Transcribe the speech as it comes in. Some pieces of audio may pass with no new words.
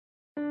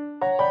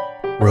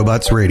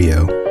Robots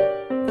Radio.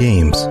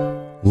 Games,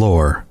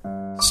 lore,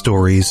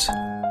 stories,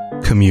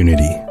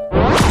 community.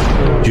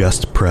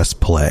 Just press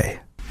play.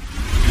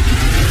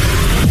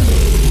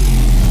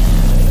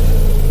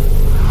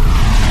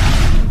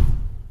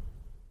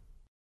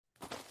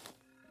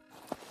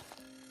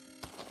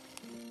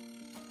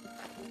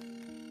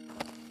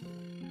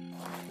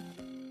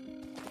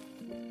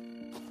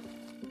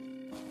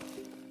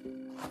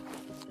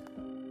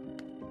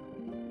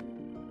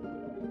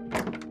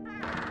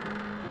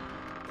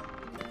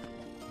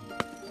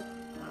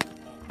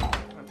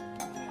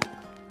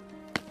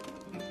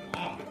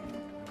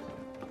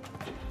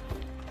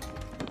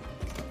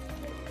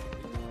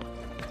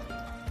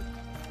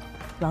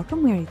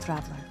 Welcome, weary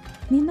traveler.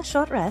 Need a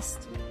short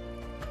rest?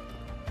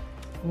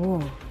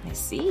 Oh, I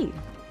see.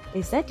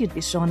 They said you'd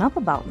be showing up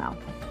about now.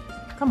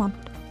 Come on,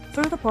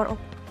 through the portal.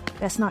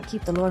 Best not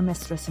keep the lore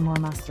mistress and lore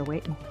master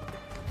waiting.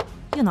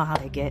 You know how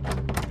they get.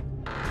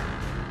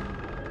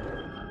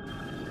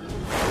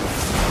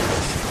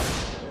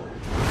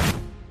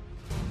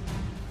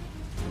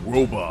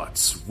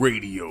 Robots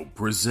Radio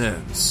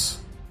presents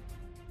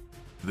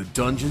the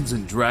Dungeons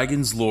 &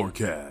 Dragons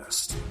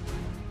Lorecast.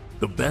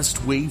 The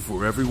best way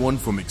for everyone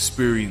from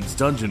experienced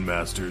dungeon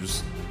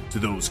masters to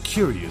those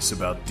curious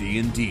about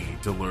D&D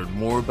to learn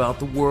more about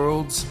the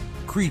worlds,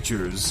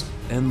 creatures,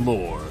 and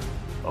lore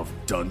of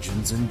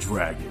Dungeons &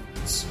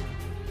 Dragons.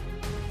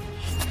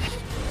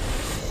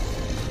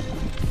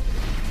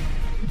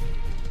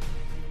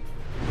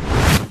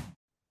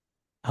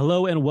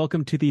 Hello and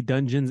welcome to the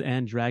Dungeons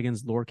 &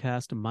 Dragons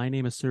Lorecast. My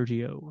name is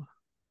Sergio.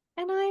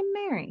 And I'm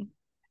Mary.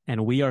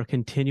 And we are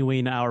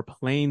continuing our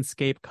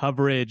Planescape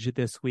coverage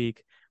this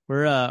week.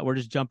 We're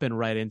just jumping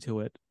right into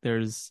it.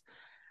 There's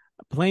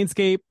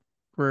Planescape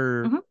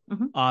for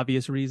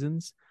obvious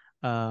reasons.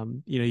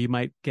 You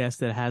might guess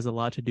that it has a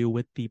lot to do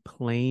with the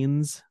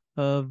planes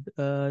of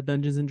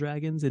Dungeons and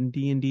Dragons and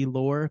D&D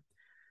lore,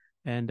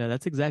 and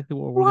that's exactly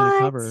what we're going to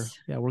cover.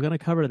 Yeah, we're going to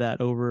cover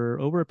that over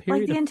a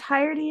period, like the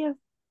entirety of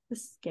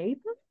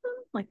Escape of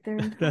them, like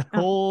the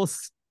whole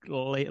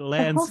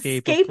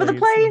landscape, the whole of the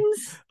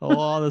planes,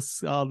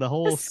 the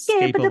whole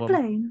escape of the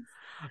planes.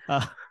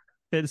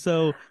 And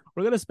so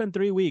we're going to spend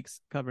 3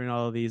 weeks covering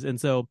all of these. And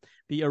so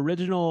the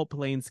original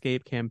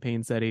Planescape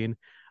campaign setting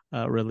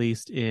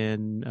released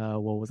in,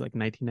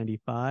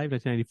 1995,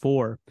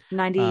 1994.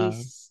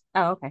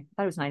 Oh, okay. I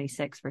thought it was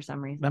 96 for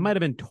some reason. That might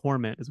have been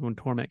Torment, is when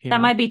Torment came out.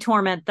 That might be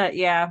Torment,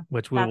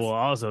 which we will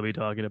also be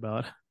talking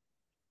about.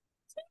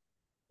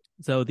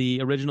 So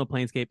the original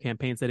Planescape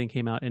campaign setting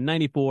came out in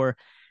 94,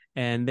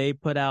 and they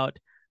put out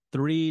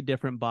 3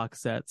 different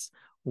box sets.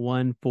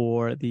 One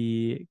for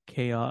the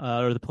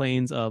chaos or the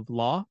planes of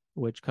law,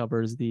 which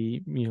covers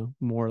the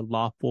more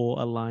lawful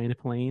aligned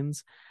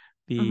planes,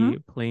 the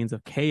planes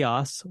of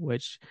chaos,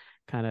 which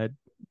kind of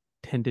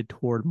tended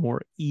toward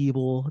more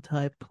evil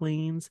type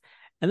planes,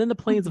 and then the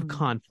planes of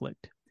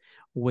conflict,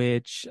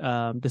 which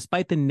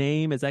despite the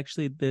name is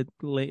actually the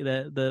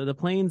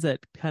planes that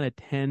kind of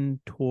tend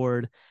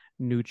toward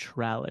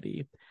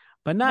neutrality,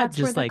 but not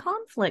just where like the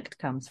conflict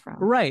comes from,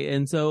 right?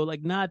 And so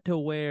not to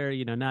where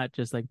not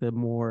just like the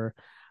more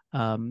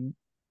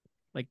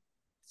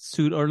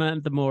suit or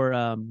not the more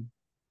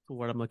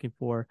what I'm looking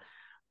for,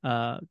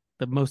 the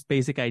most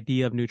basic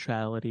idea of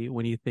neutrality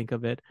when you think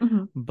of it,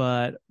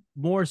 but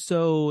more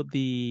so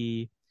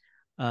the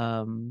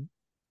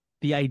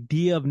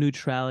idea of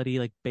neutrality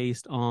like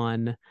based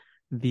on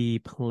the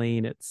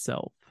plane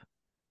itself,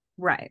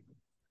 right?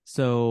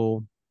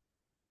 So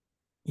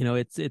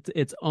it's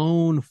its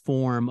own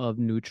form of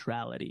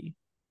neutrality.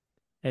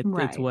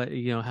 It's what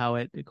how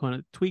it kind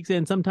of tweaks it,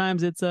 and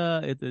sometimes it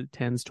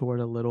tends toward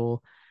a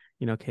little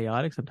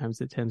chaotic, sometimes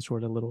it tends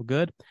toward a little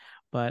good,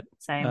 but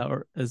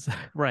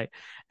right.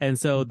 And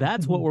so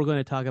that's what we're going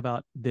to talk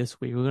about this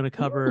week. We're going to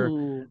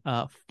cover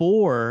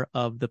 4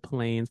 of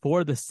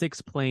the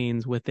 6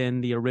 planes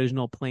within the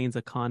original Planes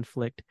of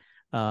Conflict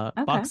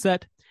box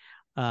set.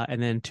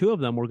 And then 2 of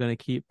them we're going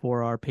to keep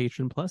for our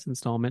Patron Plus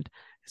installment.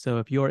 So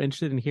if you're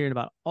interested in hearing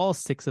about all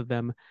 6 of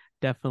them,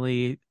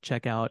 definitely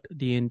check out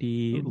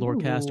D&D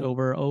Lorecast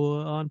over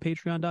on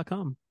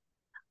patreon.com.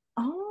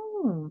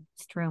 Oh,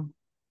 it's true.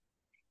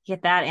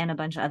 Get that and a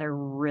bunch of other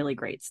really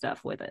great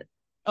stuff with it.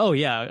 Oh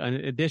yeah, in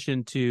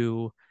addition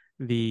to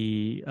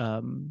the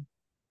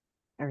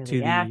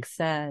early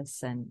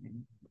access and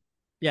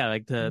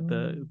like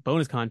the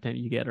bonus content,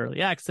 you get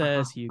early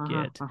access, you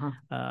get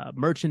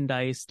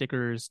merchandise,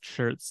 stickers,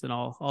 shirts, and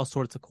all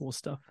sorts of cool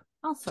stuff.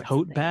 All sorts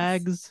tote of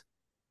bags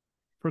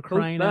for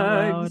crying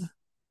out loud.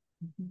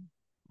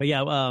 But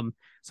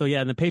so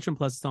in the Patron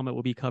Plus installment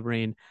we'll be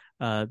covering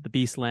the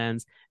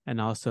Beastlands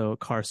and also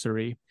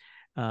Carcery.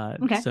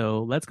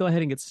 So let's go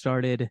ahead and get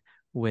started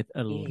with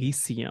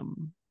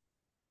Elysium.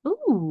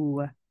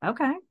 Ooh,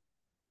 okay.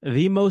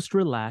 The most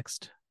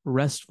relaxed,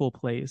 restful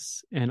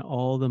place in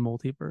all the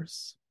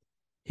multiverse.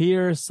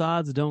 Here,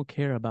 sods don't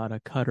care about a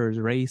cutter's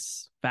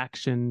race,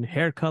 faction,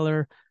 hair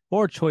color,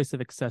 or choice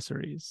of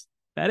accessories.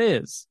 That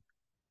is,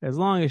 as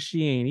long as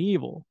she ain't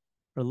evil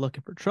or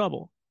looking for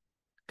trouble.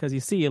 Because you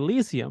see,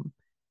 Elysium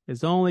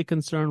is only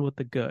concerned with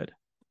the good.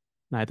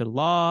 Neither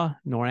law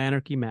nor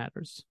anarchy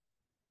matters.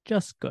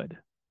 Just good.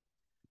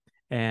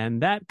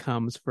 And that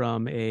comes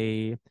from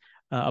a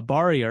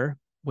barrier,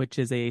 which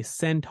is a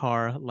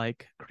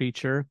centaur-like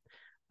creature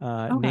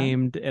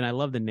named, and I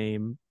love the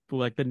name,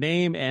 like the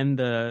name and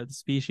the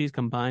species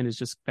combined is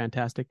just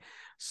fantastic.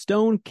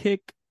 Stone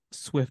Kick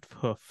Swift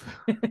Hoof.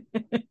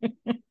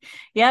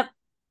 Yep,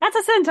 that's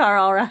a centaur,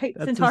 all right.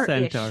 That's a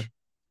centaur.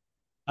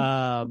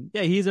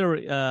 Yeah, he's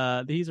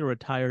a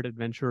retired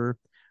adventurer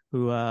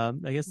who I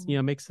guess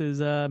makes his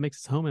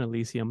home in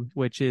Elysium,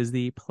 which is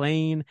the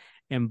plane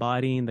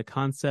embodying the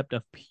concept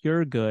of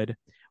pure good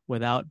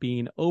without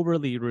being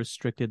overly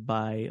restricted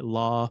by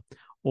law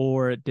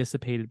or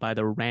dissipated by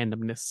the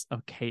randomness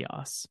of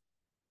chaos.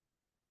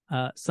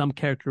 Some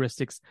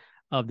characteristics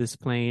of this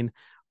plane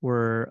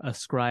were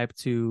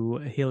ascribed to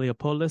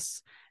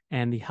Heliopolis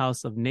and the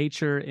House of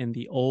Nature in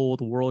the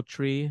old World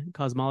Tree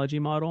cosmology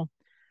model.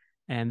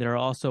 And there are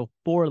also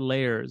 4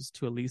 layers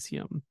to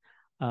Elysium.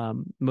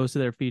 Most of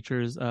their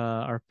features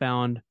are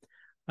found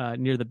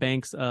near the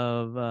banks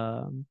of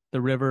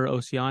the river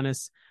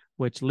Oceanus,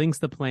 which links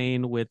the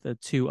plane with the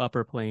 2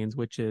 upper planes,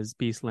 which is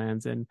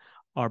Beastlands and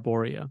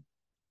Arborea.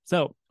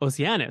 So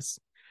Oceanus,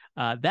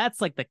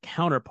 that's like the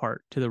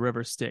counterpart to the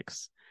river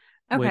Styx,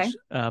 which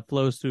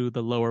flows through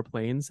the lower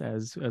planes.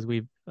 As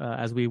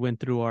we went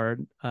through our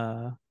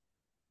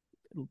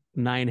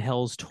 9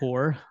 Hells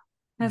tour,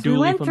 as we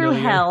went through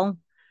hell.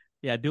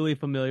 Yeah, duly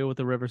familiar with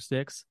the river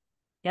Styx.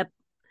 Yep.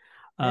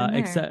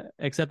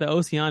 Except the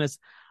Oceanus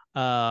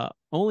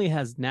only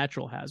has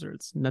natural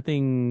hazards,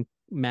 nothing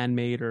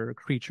man-made or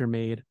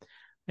creature-made,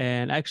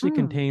 and actually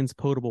contains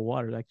potable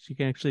water. Like you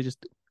can actually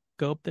just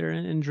go up there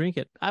and drink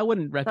it. I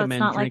wouldn't recommend. So it's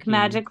not drinking, like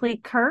magically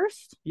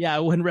cursed. Yeah, I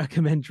wouldn't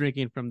recommend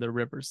drinking from the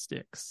river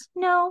Styx.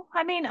 No,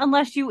 I mean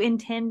unless you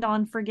intend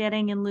on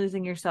forgetting and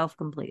losing yourself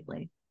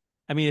completely.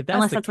 I mean, if that's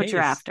unless the that's case, what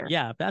you're after.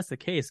 Yeah, if that's the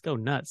case, go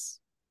nuts.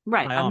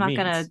 Right. I'm not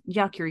going to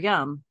yuck your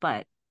yum,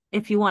 but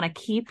if you want to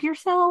keep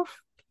yourself,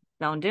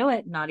 don't do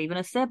it. Not even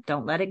a sip.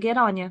 Don't let it get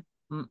on you.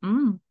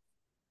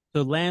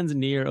 So lands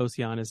near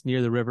Oceanus,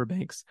 near the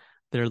riverbanks,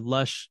 they're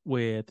lush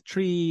with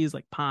trees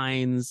like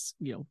pines,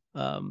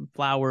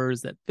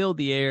 flowers that fill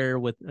the air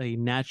with a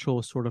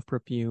natural sort of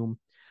perfume.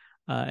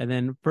 And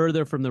then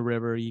further from the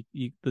river,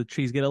 the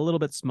trees get a little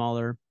bit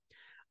smaller,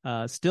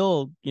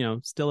 still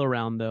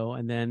around though.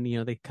 And then,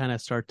 they kind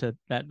of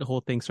that whole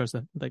thing starts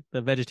to, like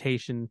the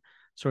vegetation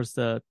starts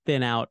to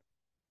thin out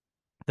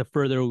the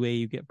further away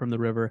you get from the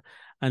river,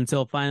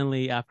 until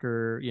finally,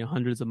 after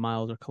hundreds of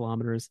miles or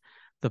kilometers,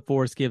 the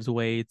forest gives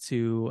way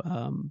to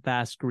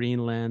vast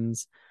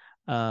greenlands,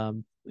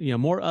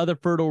 more other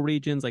fertile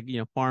regions like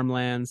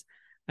farmlands,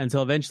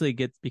 until eventually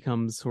it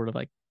becomes sort of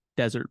like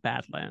desert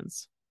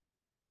badlands.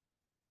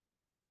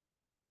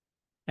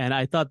 And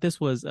I thought this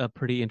was a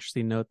pretty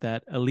interesting note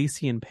that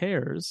Elysian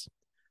pears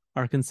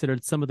are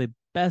considered some of the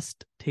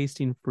best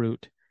tasting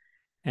fruit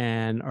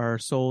and are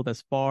sold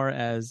as far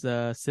as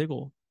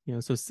Sigil.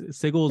 So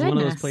Sigil is one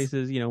of those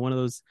places, one of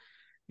those,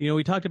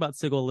 we talked about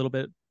Sigil a little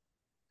bit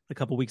a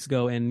couple weeks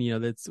ago, and,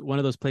 that's one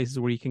of those places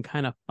where you can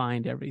kind of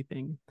find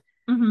everything.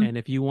 Mm-hmm. And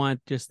if you want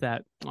just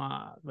that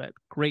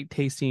great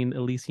tasting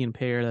Elysian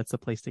pear, that's the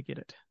place to get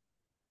it.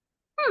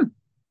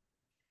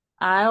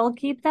 I'll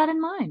keep that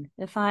in mind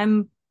if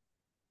I'm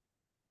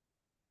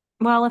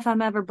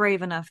ever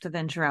brave enough to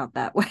venture out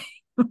that way.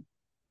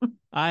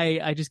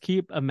 I just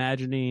keep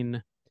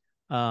imagining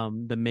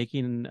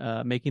making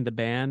the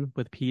band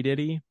with P.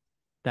 Diddy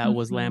that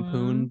was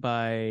lampooned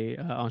by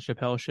on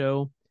Chappelle's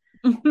show.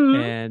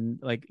 And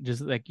like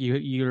just like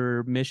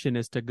your mission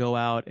is to go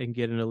out and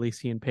get an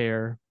Elysian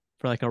pear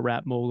for like a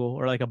rap mogul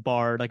or like a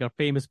bard, like a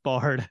famous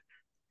bard,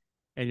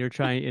 and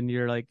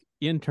you're like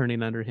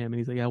interning under him, and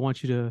he's like, I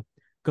want you to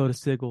go to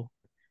Sigil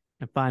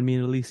and find me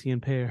an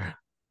Elysian pear.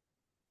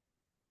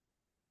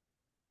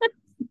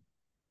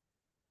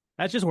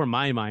 That's just where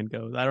my mind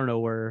goes. I don't know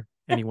where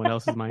anyone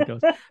else's mind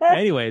goes.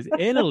 Anyways,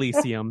 in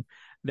Elysium,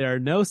 there are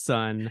no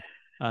sun,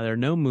 there are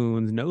no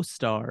moons, no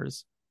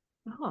stars,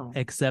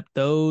 except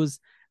those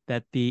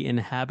that the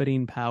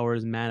inhabiting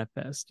powers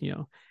manifest.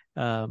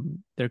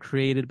 They're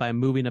created by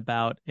moving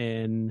about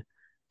in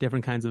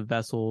different kinds of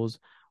vessels,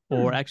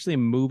 or actually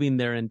moving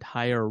their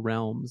entire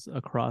realms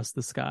across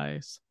the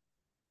skies.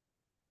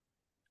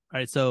 All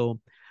right, so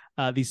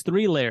these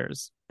 4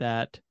 layers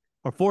that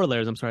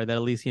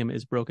Elysium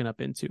is broken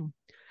up into.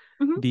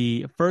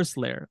 The first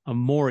layer,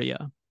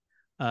 Amoria,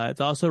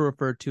 it's also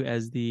referred to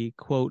as the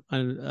quote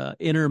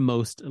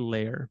innermost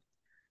layer,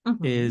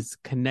 is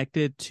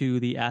connected to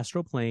the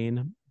astral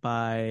plane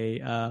by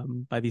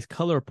these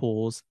color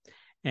pools,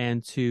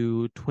 and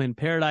to twin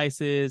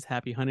paradises,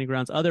 happy hunting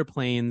grounds, other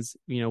planes,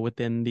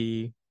 within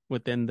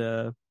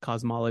the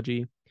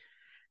cosmology,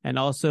 and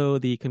also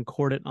the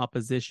concordant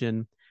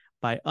opposition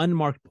by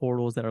unmarked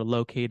portals that are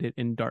located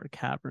in dark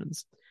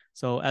caverns.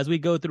 So as we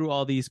go through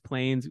all these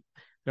planes,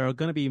 there are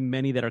going to be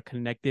many that are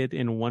connected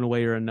in one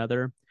way or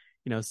another,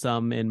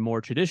 some in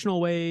more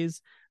traditional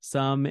ways,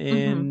 some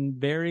in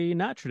very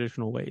not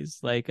traditional ways,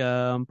 like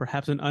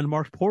perhaps an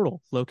unmarked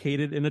portal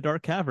located in a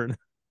dark cavern.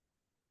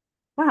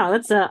 Wow,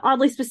 that's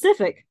oddly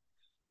specific.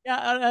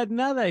 Yeah,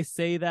 now that I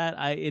say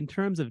that, in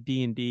terms of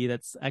D&D,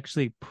 that's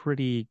actually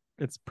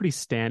it's pretty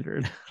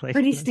standard. Like,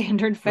 Pretty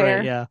standard right,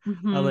 fare. yeah.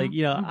 Like,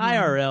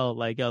 IRL,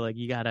 like, like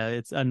you gotta,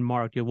 it's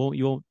unmarked. You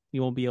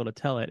won't be able to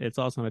tell it. It's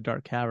also in a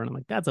dark cavern. I'm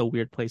like, that's a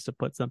weird place to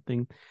put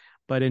something.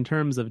 But in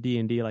terms of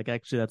D&D, like,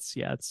 actually,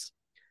 it's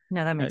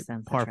No, that makes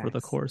sense. par for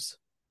the course.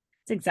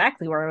 It's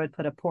exactly where I would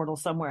put a portal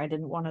somewhere I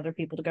didn't want other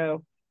people to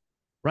go.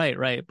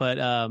 Right. But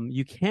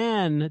you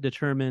can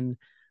determine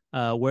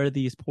where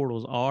these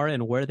portals are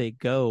and where they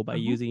go by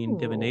using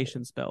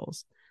divination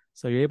spells.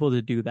 So you're able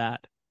to do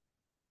that.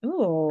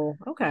 Oh,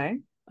 okay.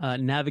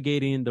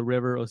 Navigating the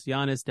river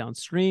Oceanus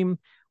downstream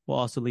will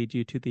also lead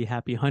you to the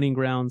happy hunting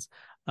grounds.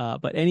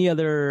 But any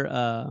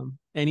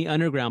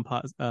underground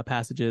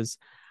passages,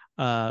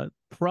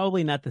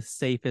 probably not the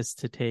safest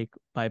to take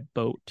by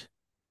boat.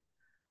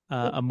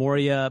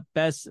 Amoria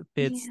best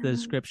fits the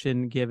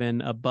description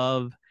given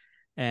above,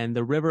 and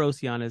the river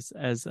Oceanus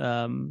as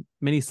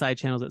many side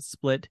channels that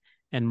split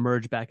and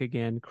merge back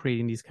again,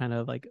 creating these kind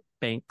of like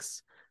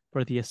banks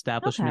for the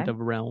establishment of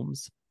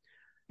realms.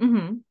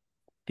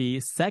 The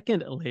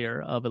second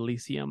layer of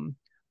Elysium,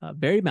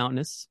 very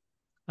mountainous,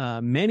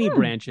 many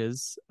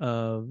branches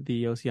of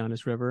the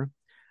Oceanus River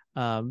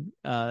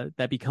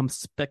that become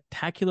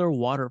spectacular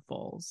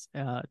waterfalls,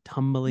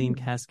 tumbling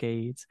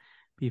cascades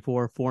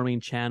before forming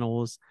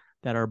channels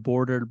that are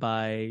bordered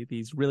by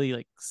these really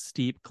like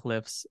steep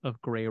cliffs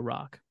of gray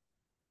rock.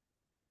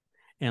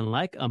 And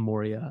like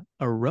Amoria,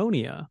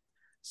 Aronia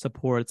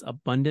supports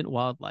abundant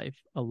wildlife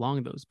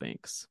along those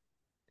banks.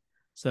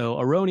 So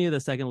Aronia, the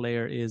second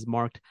layer, is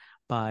marked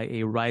by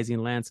a rising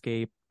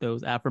landscape,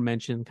 those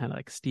aforementioned kind of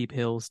like steep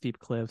hills, steep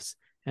cliffs,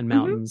 and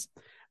mountains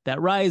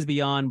that rise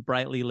beyond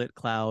brightly lit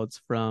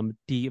clouds from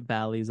deep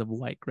valleys of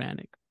white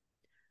granite.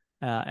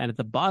 And at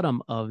the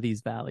bottom of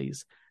these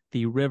valleys,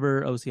 the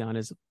river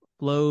Oceanus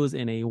flows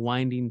in a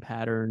winding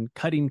pattern,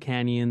 cutting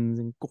canyons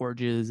and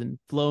gorges and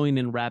flowing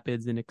in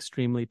rapids and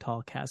extremely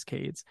tall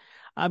cascades.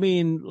 I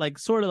mean, like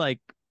sort of like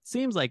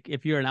seems like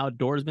if you're an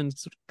outdoorsman,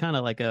 it's kind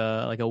of like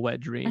a wet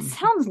dream. It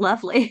sounds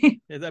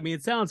lovely. I mean,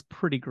 it sounds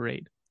pretty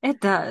great.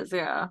 It does,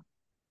 yeah.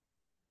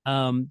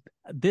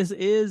 This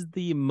is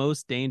the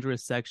most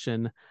dangerous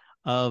section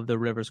of the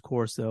river's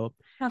course, though.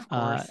 Of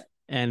course.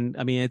 And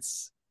I mean,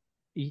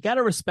 you got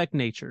to respect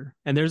nature.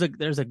 And there's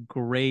a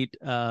great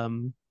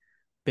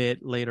bit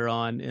later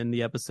on in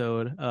the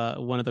episode,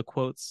 one of the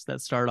quotes that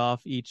start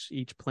off each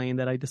plane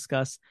that I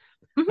discuss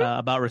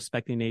about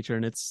respecting nature,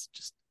 and it's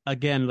just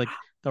again like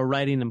the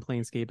writing in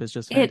Planescape is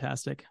just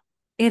fantastic.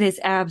 It is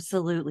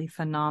absolutely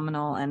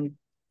phenomenal, and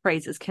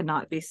praises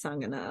cannot be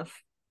sung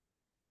enough.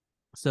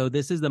 So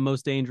this is the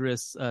most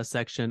dangerous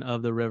section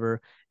of the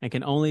river and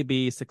can only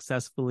be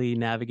successfully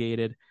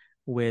navigated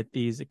with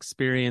these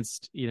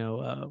experienced,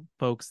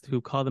 folks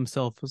who call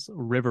themselves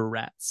river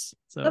rats.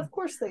 So of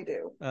course they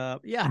do.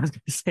 Yeah, I was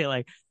gonna say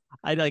like,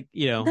 I like,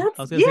 I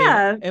was gonna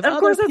say if of other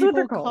course people that's what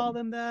they're called. Call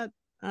them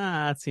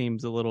that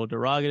seems a little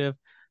derogative.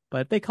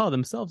 But if they call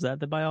themselves that,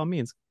 then by all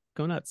means,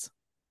 go nuts.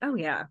 Oh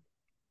yeah.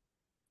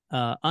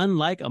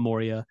 Unlike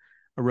Amoria,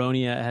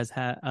 Aronia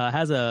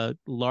has a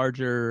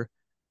larger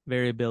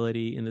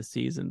variability in the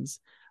seasons.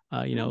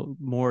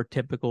 More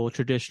typical,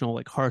 traditional,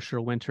 like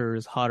harsher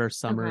winters, hotter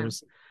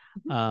summers,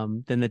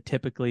 than the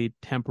typically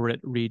temperate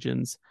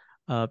regions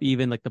of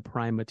even like the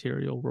prime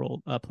material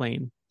world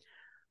plane.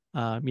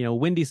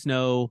 Windy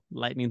snow,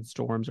 lightning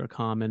storms are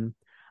common.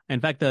 In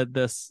fact,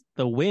 the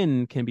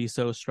wind can be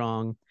so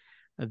strong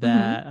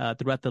that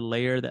throughout the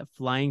layer that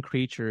flying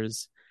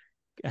creatures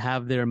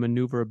have their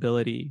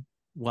maneuverability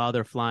while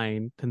they're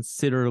flying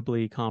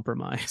considerably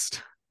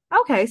compromised.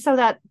 Okay, so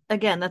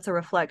that's a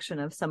reflection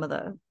of some of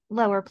the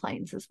lower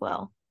planes as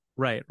well.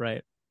 Right.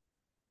 And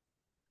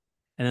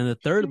then the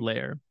third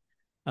layer,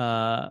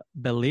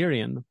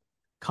 Beleriand,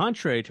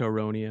 contrary to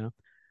Aronia,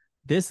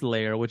 this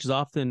layer, which is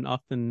often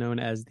known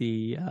as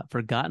the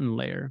Forgotten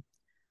Layer,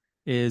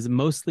 is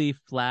mostly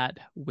flat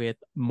with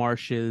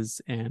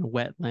marshes and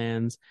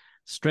wetlands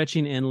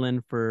stretching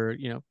inland for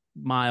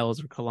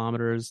miles or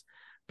kilometers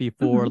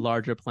before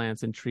larger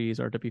plants and trees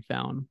are to be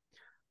found.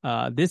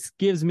 This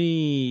gives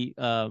me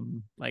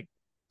like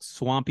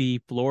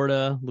swampy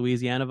Florida,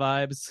 Louisiana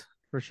vibes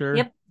for sure.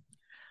 Yep.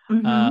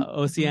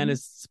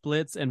 Oceanus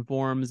splits and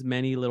forms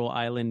many little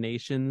island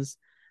nations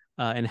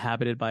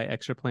inhabited by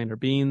extraplanar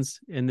beings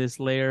in this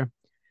layer.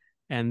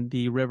 And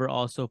the river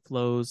also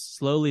flows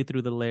slowly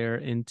through the layer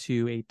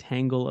into a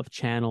tangle of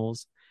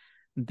channels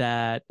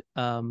that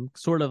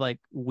sort of like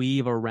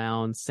weave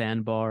around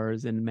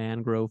sandbars and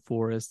mangrove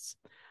forests.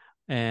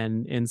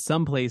 And in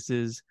some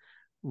places,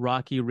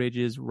 rocky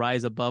ridges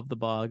rise above the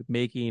bog,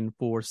 making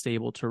for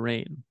stable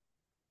terrain.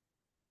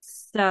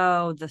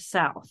 So the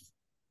south.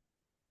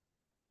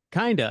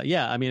 Kinda,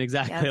 yeah. I mean,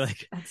 exactly.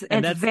 Yes.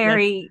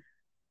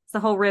 It's the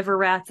whole river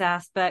rats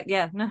aspect.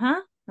 Yeah.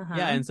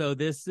 Yeah, and so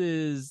this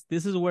is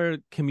where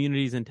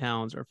communities and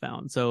towns are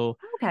found. So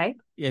okay,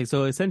 yeah,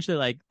 so essentially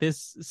like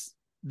this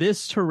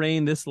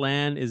terrain, this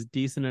land is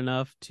decent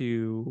enough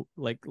to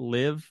like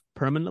live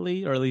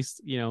permanently, or at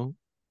least, you know,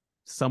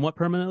 somewhat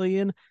permanently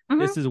in.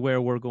 This is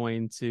where we're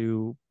going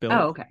to build.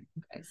 Oh, okay.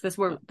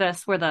 So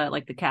that's where the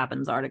like the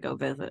cabins are to go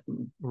visit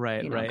and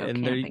right, go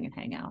and camping and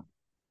hang out.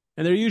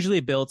 And they're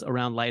usually built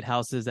around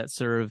lighthouses that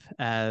serve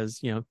as,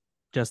 you know,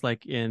 just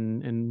like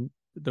in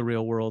the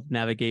real world,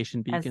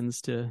 navigation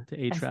beacons to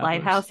aid travelers.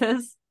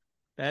 Lighthouses.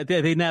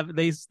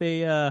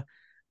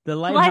 The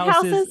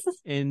lighthouses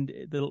and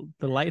the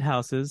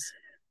lighthouses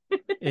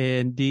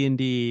in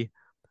D&D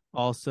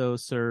also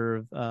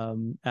serve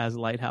as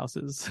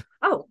lighthouses.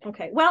 Oh,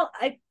 okay. Well,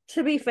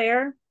 to be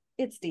fair,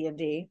 it's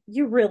D&D.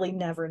 You really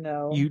never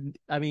know.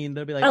 I mean,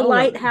 they'll be like a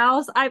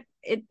lighthouse.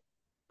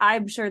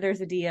 I'm sure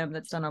there's a DM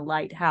that's done a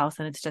lighthouse,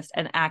 and it's just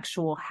an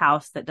actual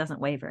house that doesn't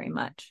weigh very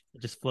much.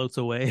 It just floats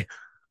away.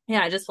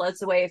 Yeah, it just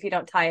floats away if you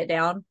don't tie it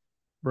down.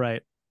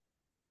 Right.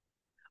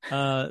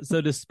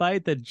 So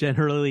despite the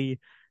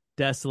generally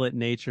desolate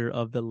nature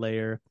of the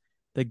lair,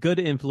 the good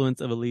influence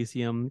of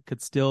Elysium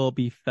could still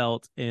be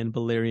felt in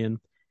Beleriand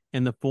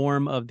in the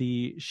form of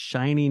the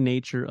shiny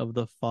nature of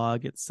the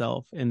fog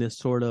itself and this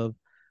sort of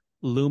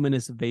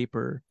luminous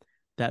vapor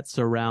that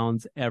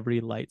surrounds every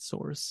light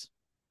source.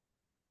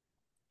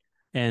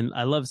 And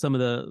I love some of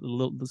the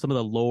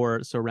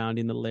lore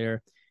surrounding the lair.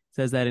 It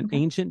says that in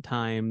ancient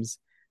times,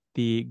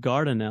 the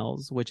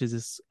Gardenels, which is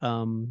this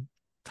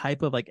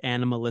type of like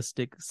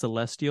animalistic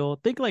celestial,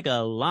 think like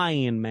a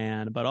lion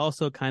man, but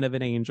also kind of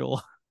an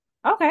angel.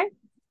 Okay.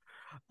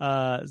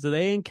 So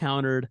they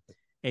encountered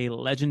a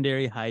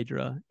legendary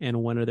Hydra in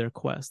one of their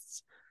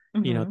quests.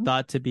 You know,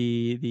 thought to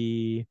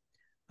be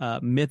the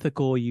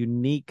mythical,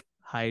 unique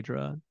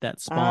Hydra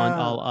that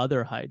spawned all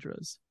other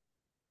Hydras.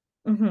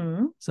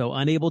 So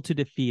unable to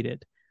defeat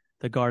it,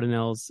 the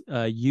Gardenels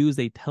use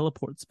a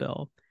teleport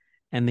spell,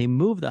 and they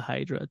move the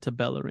Hydra to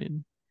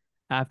Beleriand.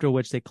 After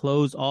which they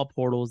closed all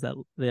portals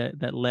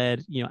that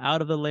led, you know,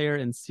 out of the lair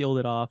and sealed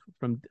it off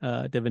from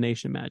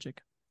divination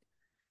magic.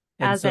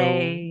 And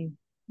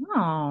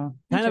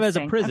kind of as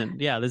a prison.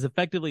 Okay. Yeah, this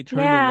effectively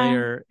turned the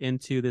lair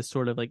into this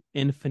sort of like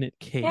infinite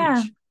cage.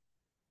 Yeah.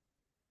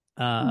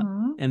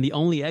 And the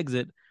only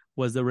exit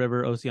was the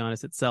river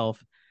Oceanus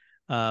itself,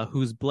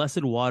 whose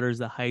blessed waters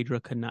the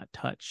Hydra could not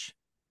touch.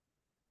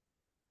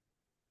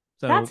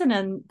 So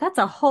that's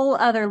a whole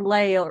other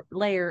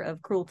layer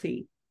of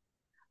cruelty.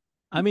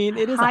 I mean,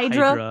 it is a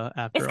Hydra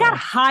after all. It's got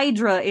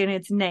Hydra in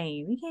its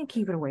name. You can't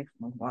keep it away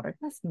from the water.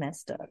 That's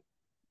messed up.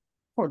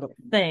 Poor little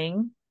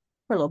thing.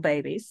 Poor little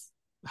babies.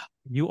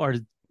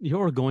 You're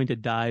going to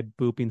die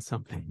booping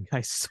something,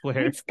 I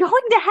swear. It's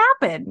going to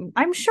happen,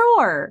 I'm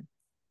sure.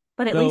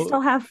 But at least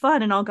I'll have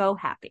fun and I'll go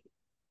happy.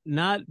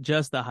 Not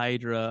just the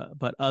Hydra,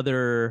 but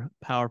other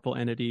powerful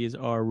entities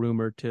are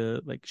rumored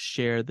to like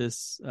share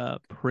this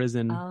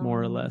prison,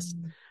 more or less.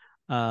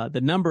 The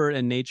number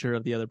and nature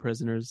of the other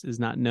prisoners is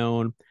not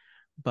known,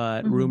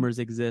 but rumors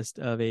exist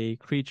of a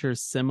creature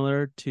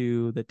similar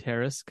to the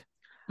Tarisk,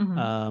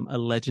 a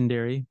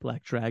legendary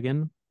black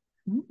dragon,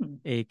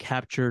 a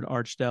captured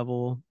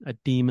archdevil, a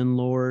demon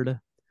lord,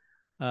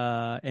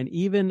 and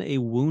even a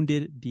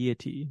wounded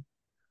deity.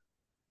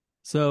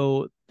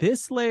 So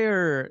this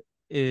layer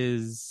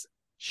is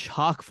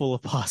chock full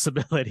of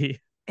possibility.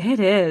 It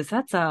is.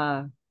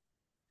 You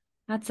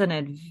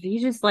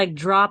just like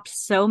dropped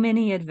so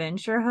many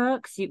adventure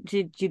hooks.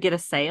 Did you get a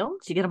sale?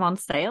 Did you get them on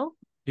sale?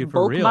 Dude,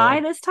 for real. Buy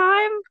this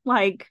time?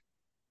 Like,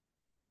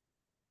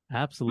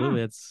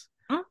 absolutely. It's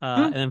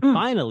and then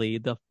finally,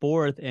 the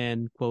fourth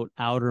and quote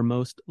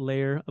outermost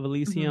layer of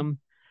Elysium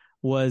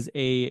was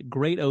a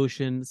great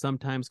ocean,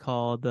 sometimes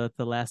called the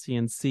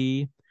Thalassian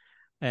Sea.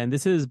 And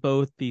this is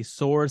both the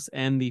source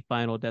and the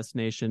final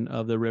destination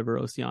of the river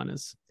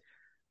Oceanus.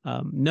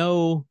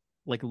 No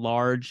like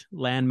large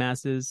land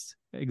masses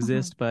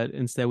exist, but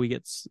instead we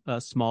get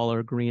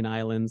smaller green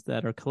islands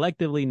that are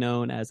collectively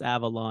known as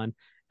Avalon,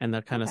 and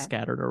they're kind of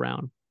scattered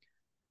around.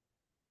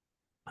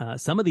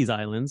 Some of these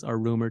islands are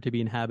rumored to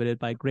be inhabited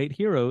by great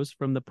heroes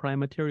from the prime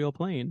material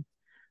plane.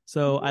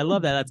 So I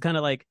love that. That's kind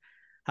of like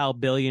how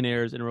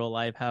billionaires in real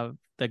life have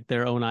like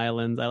their own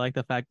islands. I like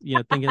the fact, you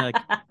know, thinking like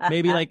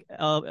maybe like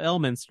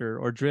Elminster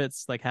or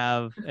Dritz like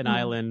have an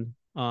island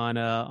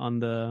on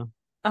the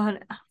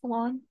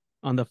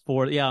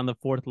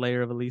fourth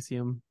layer of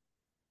Elysium.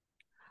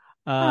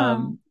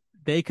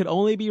 They could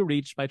only be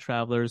reached by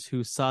travelers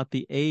who sought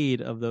the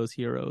aid of those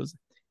heroes,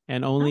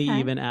 and only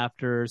even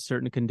after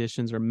certain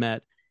conditions are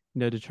met, you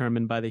know,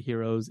 determined by the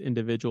hero's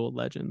individual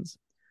legends.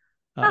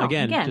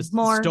 Again, just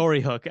more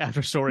story hook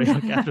after story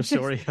hook after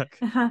story hook.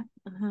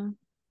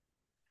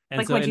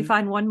 Like, would you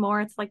find one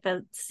more? It's like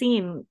the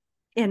scene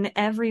in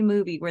every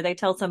movie where they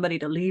tell somebody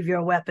to leave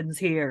your weapons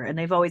here, and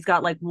they've always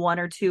got like one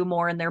or two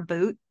more in their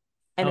boot,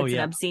 and it's an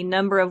obscene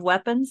number of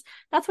weapons.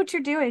 That's what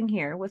you're doing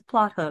here with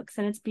plot hooks,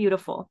 and it's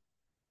beautiful.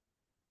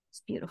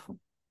 It's beautiful.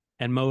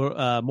 And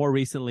more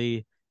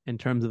recently, in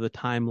terms of the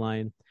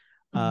timeline,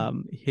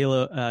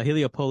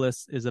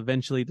 Heliopolis is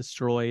eventually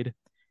destroyed,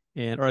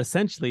 or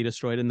essentially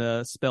destroyed in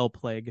the spell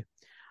plague.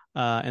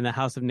 And the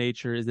House of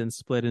Nature is then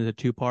split into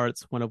two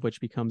parts, one of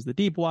which becomes the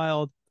Deep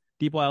Wilds,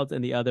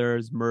 and the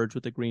others merge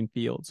with the Green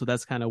Field. So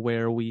that's kind of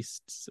where we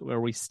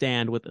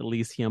stand with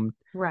Elysium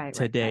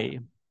today.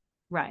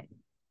 Right.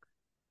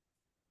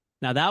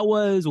 Now that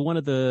was one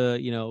of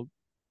the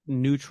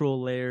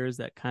neutral layers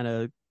that kind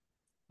of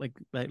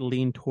that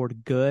lean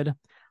toward good. I'm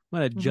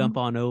gonna jump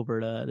on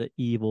over to the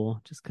evil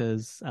just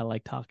because I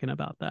like talking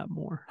about that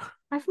more.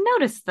 I've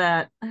noticed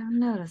that.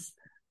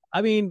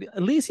 I mean,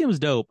 Elysium's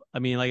dope. I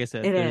mean, like I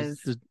said,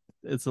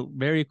 it's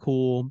very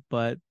cool,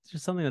 but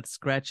just something that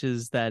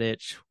scratches that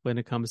itch when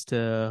it comes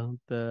to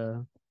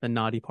the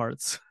naughty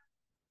parts.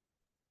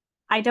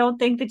 I don't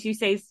think that you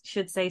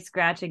should say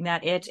scratching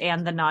that itch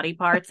and the naughty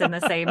parts in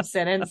the same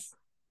sentence.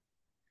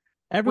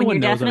 Everyone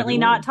when you're knows definitely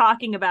not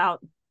talking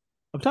about.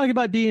 I'm talking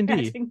about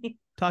D&D.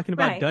 Talking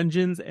about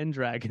Dungeons and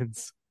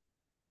Dragons.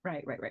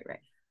 Right.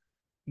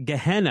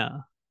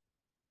 Gehenna,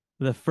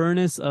 the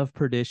furnace of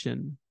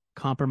perdition,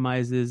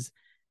 comprises.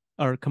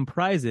 Let's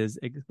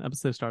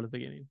start at the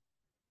beginning.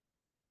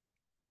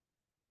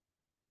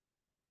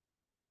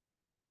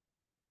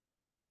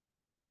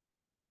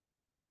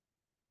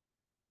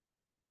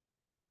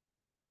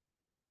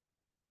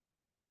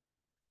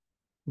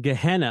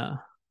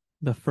 Gehenna,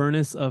 the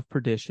furnace of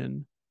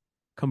perdition,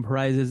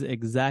 comprises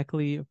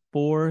exactly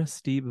 4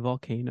 steep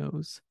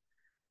volcanoes,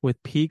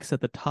 with peaks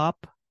at the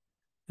top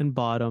and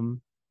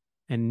bottom,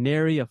 and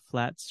nary a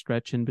flat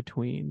stretch in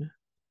between.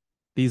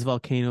 These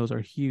volcanoes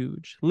are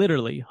huge,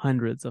 literally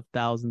hundreds of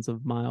thousands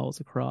of miles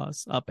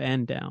across, up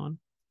and down.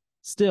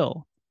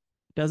 Still,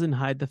 it doesn't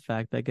hide the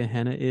fact that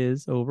Gehenna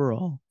is,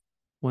 overall,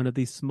 one of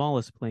the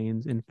smallest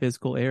planes in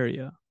physical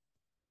area.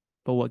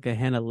 But what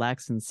Gehenna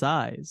lacks in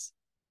size,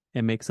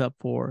 it makes up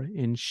for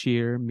in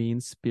sheer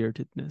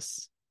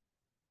mean-spiritedness.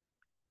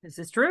 This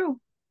is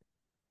true.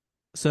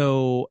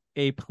 So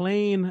a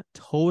plane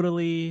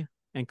totally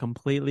and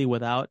completely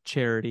without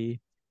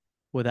charity,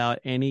 without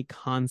any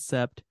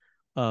concept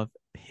of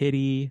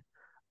pity,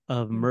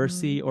 of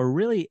mercy, or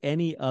really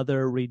any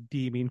other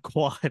redeeming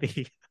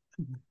quality.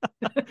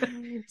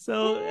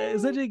 So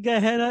essentially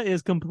Gehenna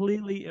is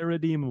completely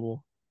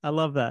irredeemable. I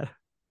love that.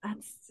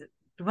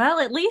 Well,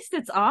 at least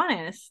it's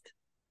honest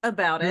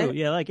about it.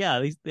 Yeah,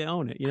 at least they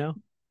own it,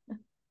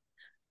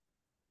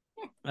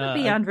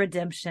 Beyond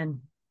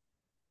redemption.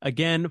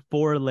 Again,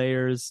 4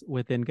 layers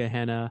within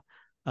Gehenna,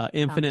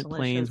 infinite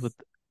planes with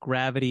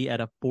gravity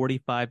at a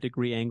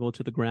 45-degree angle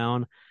to the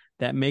ground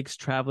that makes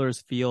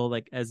travelers feel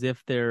like as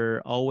if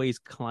they're always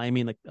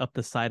climbing like up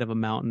the side of a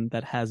mountain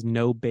that has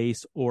no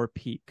base or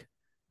peak.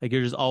 Like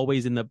you're just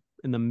always in the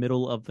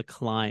middle of the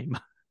climb.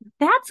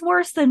 That's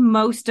worse than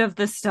most of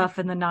the stuff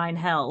in the 9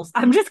 hells.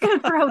 I'm just going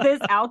to throw this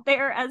out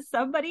there as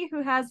somebody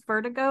who has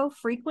vertigo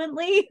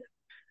frequently.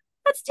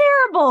 That's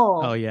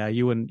terrible. Oh yeah,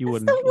 you wouldn't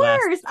the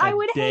worst. I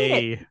would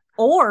hate it.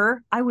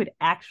 Or I would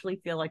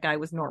actually feel like I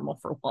was normal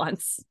for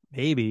once.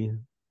 Maybe.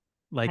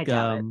 Like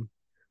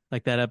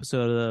that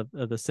episode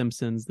of The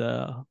Simpsons,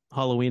 the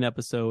Halloween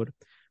episode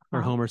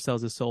where Homer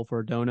sells his soul for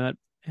a donut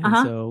and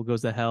so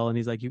goes to hell and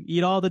he's like, you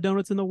eat all the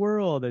donuts in the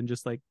world, and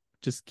just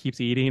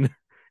keeps eating.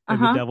 And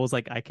the devil's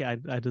like, I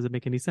can't, that doesn't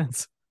make any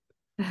sense.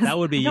 That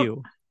would be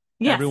you.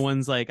 Yes.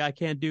 Everyone's like, I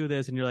can't do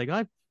this. And you're like,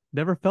 I've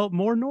never felt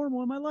more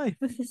normal in my life.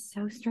 This is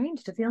so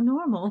strange to feel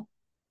normal.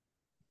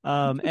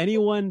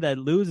 Anyone that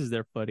loses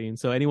their footing,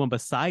 so anyone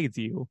besides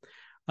you,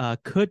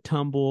 could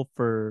tumble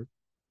for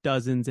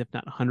dozens, if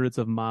not hundreds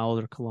of miles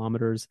or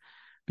kilometers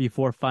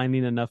before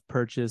finding enough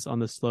purchase on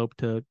the slope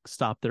to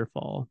stop their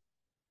fall.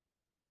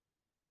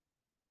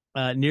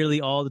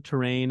 Nearly all the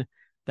terrain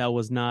that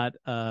was not,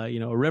 a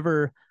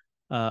river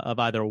of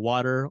either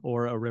water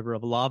or a river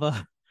of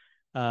lava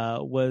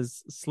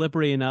was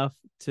slippery enough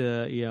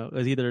to, it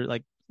was either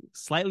like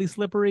slightly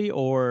slippery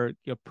or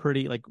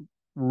pretty like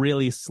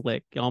really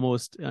slick,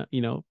 almost,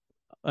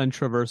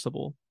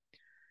 untraversable.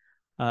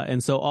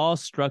 And so all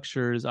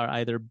structures are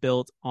either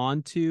built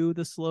onto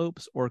the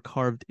slopes or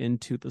carved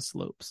into the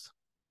slopes.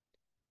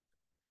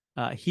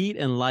 Heat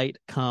and light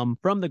come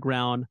from the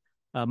ground,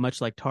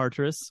 much like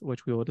Tartarus,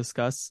 which we will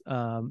discuss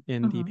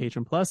in the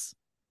Patron Plus.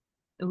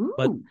 Ooh.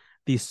 But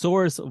the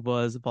source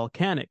was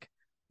volcanic.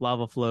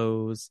 Lava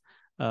flows,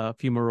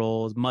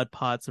 fumaroles, mud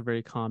pots are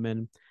very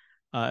common,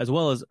 as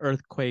well as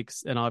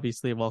earthquakes and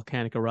obviously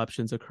volcanic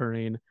eruptions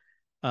occurring,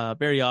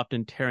 very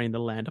often tearing the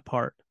land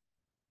apart.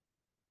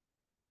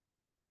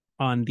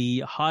 On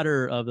the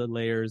hotter of the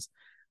layers,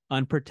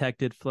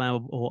 unprotected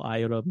flammable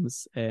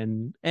items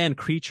and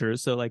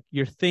creatures, so like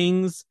your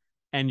things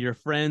and your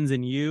friends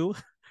and you,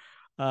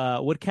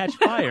 would catch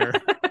fire.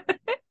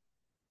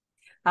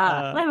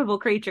 Flammable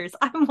creatures.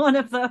 I'm one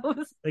of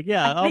those. I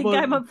think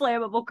I'm a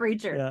flammable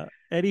creature. Yeah,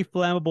 any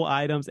flammable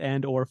items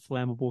and or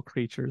flammable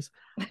creatures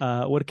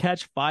would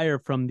catch fire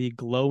from the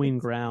glowing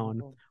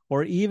ground,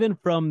 or even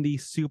from the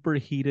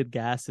superheated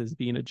gases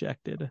being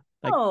ejected.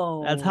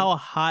 That's how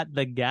hot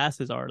the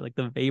gases are, like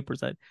the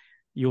vapors that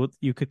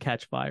you could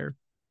catch fire.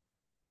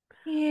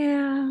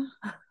 Yeah.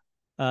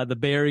 The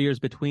barriers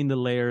between the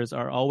layers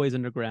are always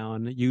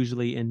underground,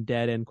 usually in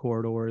dead-end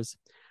corridors.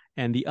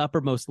 And the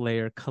uppermost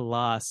layer,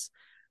 Colossus,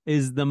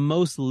 is the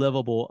most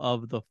livable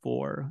of the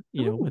four,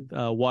 with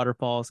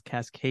waterfalls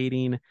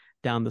cascading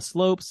down the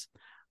slopes.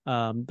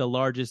 The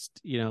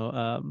largest,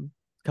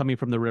 coming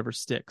from the river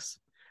Styx.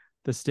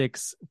 The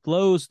Styx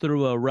flows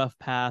through a rough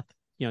path,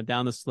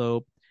 down the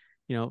slope,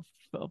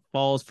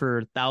 falls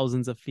for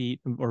thousands of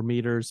feet or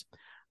meters,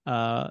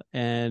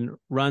 and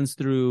runs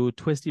through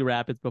twisty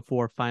rapids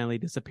before finally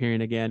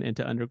disappearing again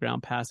into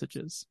underground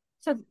passages.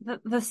 So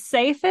the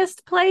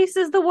safest place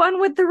is the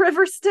one with the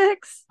river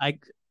Styx?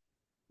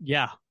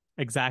 Yeah,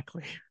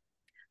 exactly.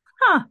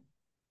 Huh.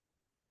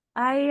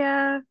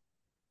 That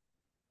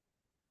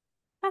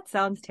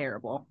sounds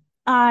terrible.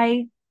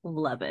 I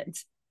love it.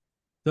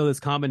 So this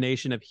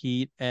combination of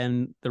heat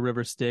and the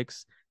river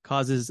Styx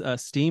causes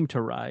steam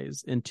to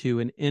rise into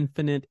an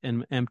infinite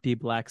and empty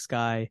black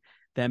sky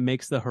that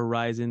makes the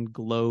horizon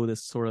glow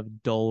this sort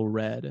of dull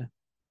red.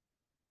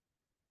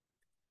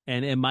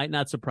 And it might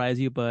not surprise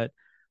you, but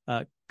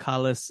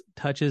Kalis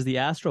touches the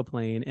astral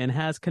plane and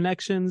has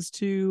connections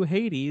to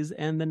Hades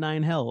and the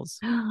Nine Hells.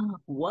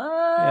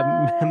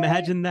 What?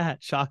 Imagine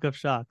that. Shock of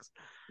shocks.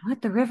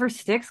 What? The river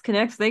Styx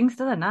connects things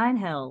to the Nine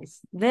Hells.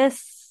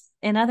 This,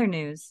 in other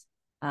news,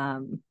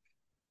 hell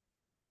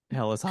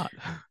is hot.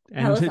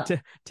 And hell is hot.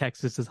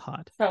 Texas is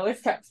hot. So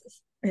is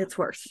Texas. It's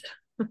worse.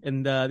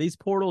 And these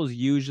portals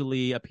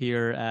usually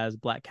appear as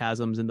black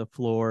chasms in the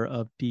floor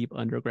of deep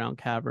underground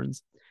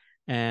caverns.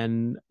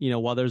 And,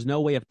 while there's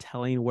no way of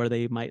telling where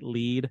they might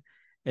lead,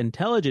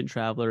 intelligent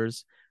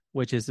travelers,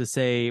 which is to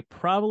say,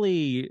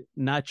 probably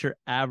not your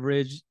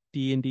average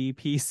D&D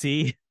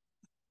PC,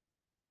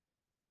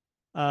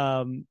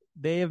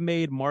 they have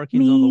made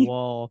markings on the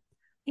wall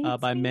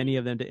by many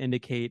of them to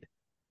indicate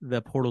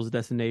the portal's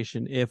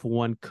destination if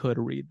one could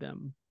read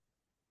them.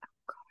 Oh,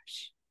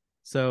 gosh.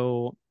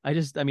 So I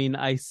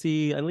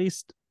see at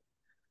least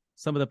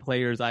some of the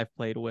players I've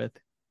played with,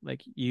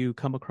 like you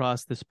come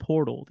across this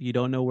portal, you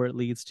don't know where it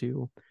leads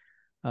to.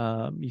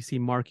 You see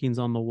markings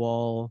on the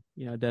wall,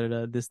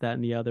 this, that,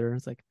 and the other.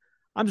 It's like,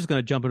 I'm just going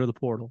to jump into the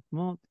portal.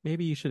 Well,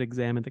 maybe you should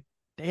examine the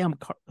damn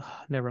car.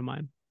 Never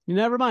mind.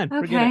 Okay,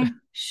 forget it.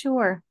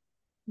 Sure.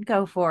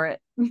 Go for it.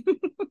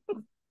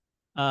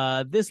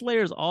 This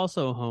layer is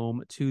also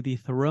home to the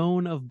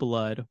Throne of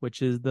Blood,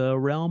 which is the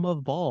realm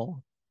of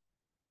Baal.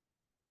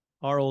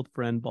 Our old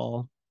friend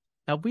Baal.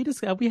 Have we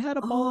had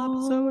a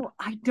Baal episode?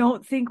 I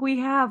don't think we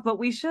have, but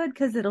we should,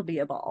 because it'll be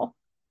a ball.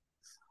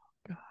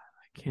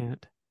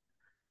 God,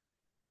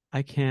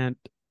 I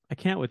can't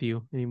with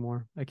you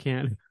anymore. I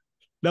can't.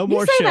 No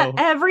more show. You say that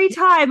every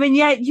time, and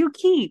yet you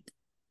keep.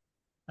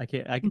 I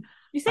can't.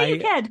 You say you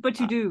can't, but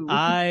you do.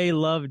 I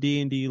love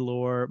D&D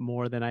lore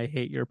more than I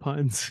hate your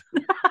puns.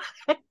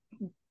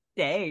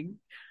 Dang.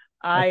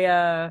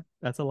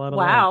 That's a lot of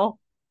wow. love.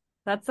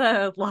 That's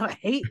a lot of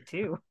hate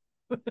too.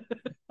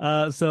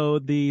 So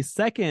the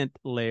second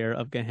layer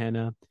of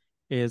Gehenna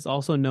is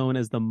also known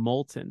as the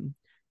Molten.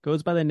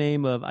 Goes by the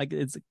name of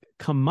it's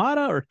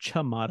Kamada or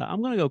Chamada.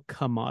 I'm gonna go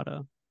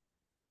Kamada.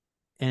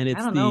 And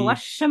it's I don't know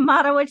what's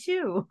Shamada with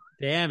you.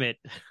 Damn it.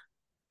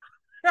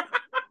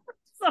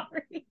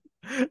 Sorry.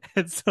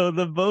 And so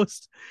the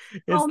most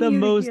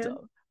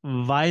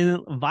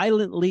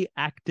violently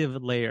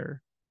active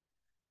layer,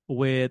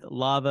 with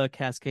lava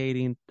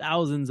cascading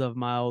thousands of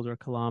miles or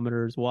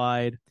kilometers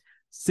wide,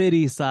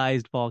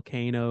 city-sized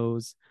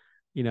volcanoes,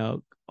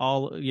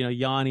 all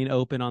yawning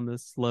open on the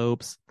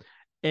slopes,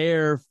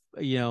 air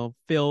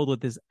filled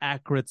with this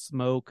acrid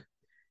smoke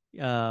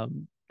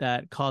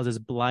that causes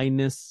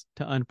blindness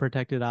to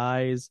unprotected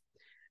eyes,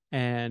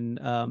 and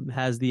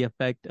has the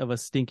effect of a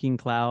stinking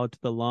cloud to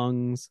the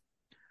lungs.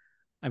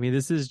 I mean,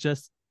 this is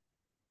just.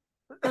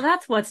 So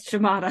that's what's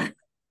Shamada.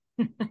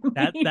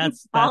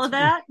 That's all of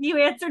that. You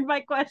answered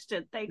my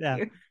question. Thank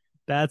you.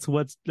 That's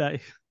what's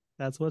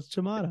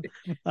Shamada.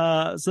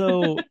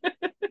 So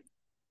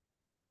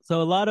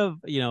a lot of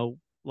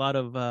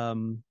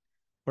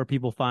where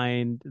people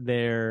find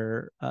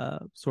their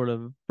sort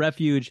of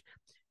refuge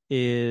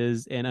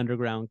is in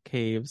underground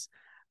caves,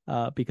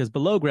 because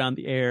below ground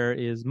the air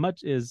is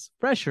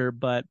fresher,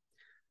 but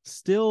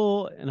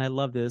still, and I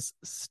love this,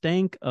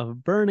 stank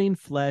of burning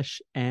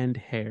flesh and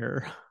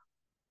hair.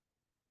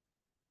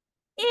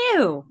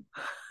 Ew.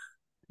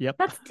 Yep.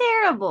 That's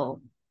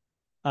terrible.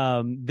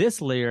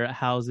 This layer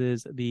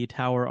houses the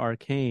Tower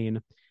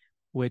Arcane,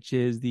 which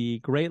is the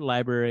great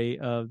library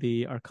of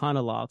the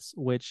Arcanoloths,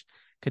 which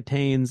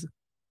contains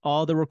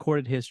all the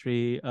recorded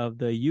history of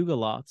the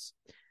Yugoloths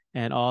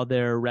and all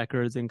their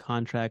records and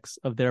contracts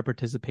of their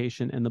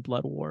participation in the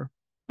Blood War.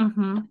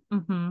 Mm-hmm.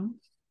 Mm-hmm.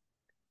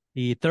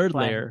 The third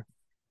layer,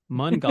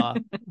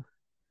 Mungoth,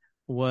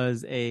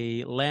 was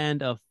a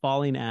land of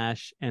falling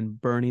ash and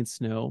burning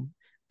snow.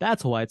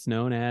 That's why it's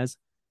known as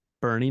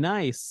Burning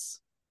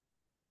Ice.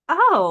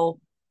 Oh,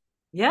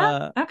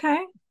 yeah. Okay.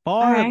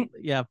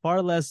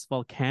 Far less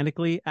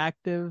volcanically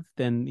active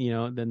than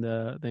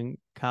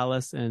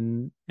Kalis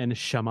and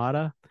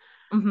Shamada.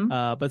 Mm-hmm.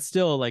 But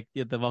still, like,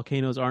 the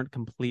volcanoes aren't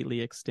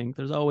completely extinct.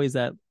 There's always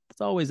that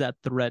always that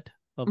threat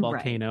of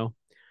volcano.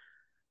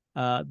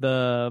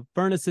 The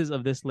furnaces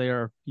of this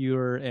layer are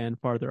fewer and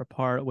farther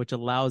apart, which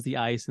allows the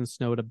ice and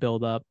snow to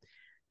build up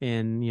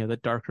in the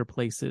darker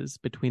places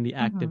between the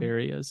active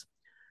areas.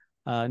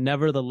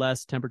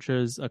 Nevertheless,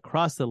 temperatures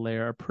across the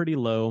layer are pretty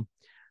low,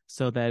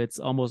 so that it's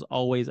almost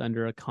always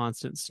under a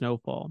constant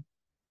snowfall.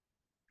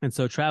 And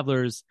so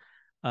travelers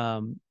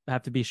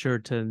have to be sure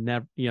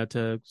to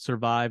to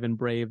survive and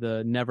brave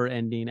the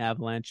never-ending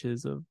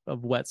avalanches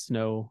of wet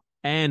snow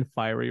and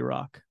fiery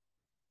rock.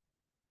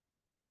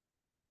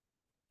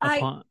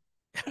 It's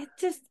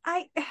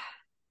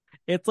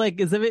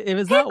like as if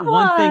it's not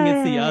one thing,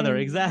 it's the other.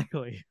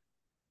 Exactly.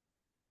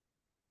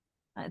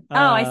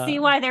 I see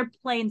why they're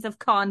planes of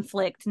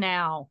conflict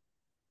now.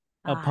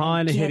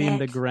 Upon hitting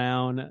the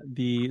ground,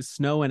 the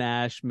snow and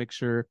ash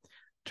mixture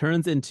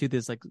turns into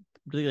this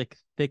really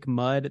thick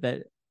mud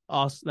that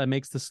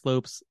makes the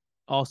slopes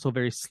also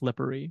very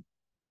slippery.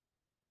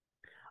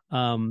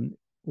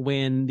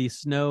 When the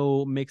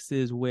snow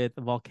mixes with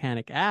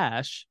volcanic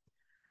ash,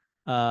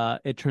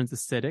 it turns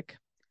acidic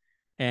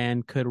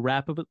and could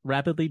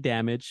rapidly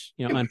damage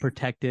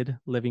unprotected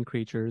living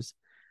creatures,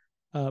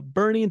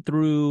 burning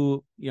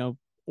through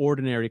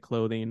ordinary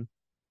clothing.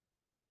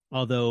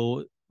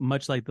 Although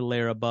much like the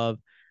layer above,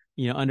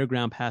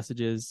 underground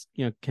passages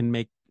can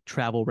make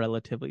travel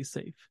relatively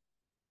safe.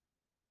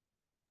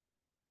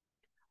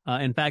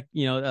 In fact,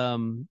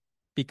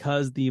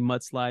 because the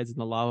mudslides and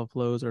the lava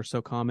flows are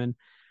so common,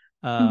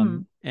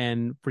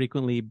 and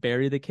frequently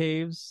bury the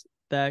caves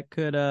that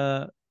could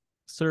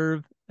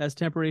serve as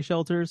temporary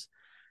shelters,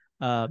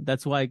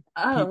 that's why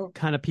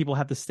people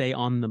have to stay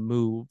on the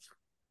move.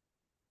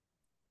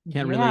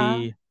 Can't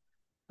really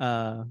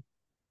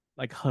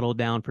huddle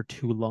down for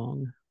too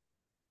long.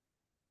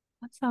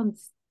 That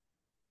sounds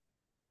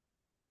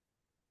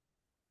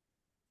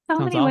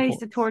many awful ways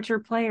to torture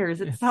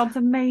players. It sounds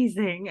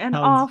amazing and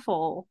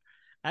awful.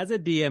 As a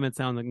DM, it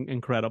sounds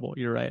incredible.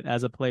 You're right.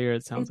 As a player,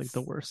 it sounds like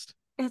the worst.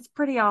 It's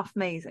pretty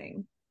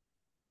amazing.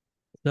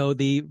 So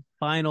the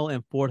final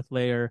and fourth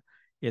layer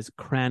is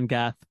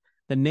Krangath.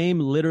 The name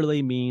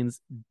literally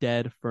means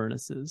dead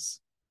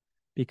furnaces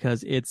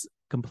because it's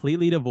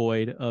completely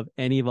devoid of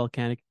any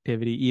volcanic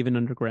activity, even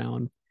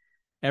underground.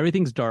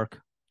 Everything's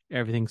dark.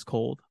 Everything's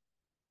cold.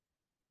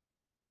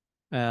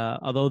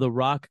 Although the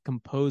rock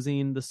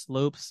composing the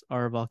slopes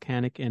are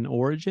volcanic in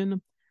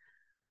origin,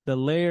 the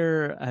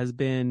layer has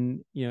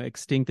been,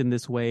 extinct in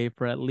this way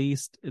for at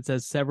least, it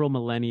says, several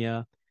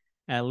millennia,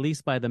 at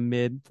least by the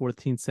mid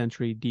 14th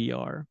century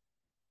DR.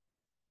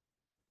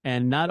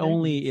 And not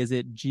only is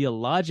it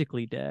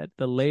geologically dead,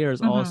 the layer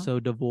is also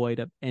devoid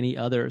of any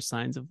other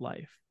signs of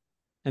life.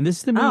 And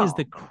this to me is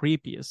the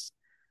creepiest.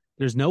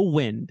 There's no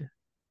wind,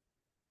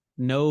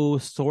 no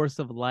source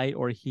of light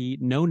or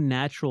heat, no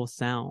natural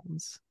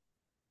sounds.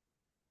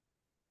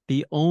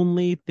 The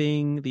only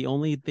thing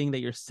that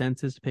your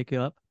senses pick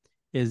up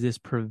is this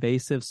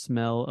pervasive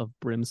smell of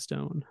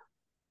brimstone.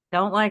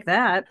 Don't like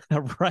that.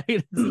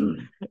 Right?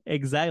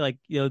 Exactly.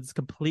 It's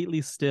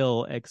completely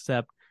still,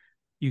 except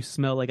you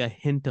smell like a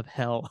hint of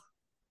hell.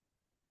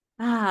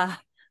 The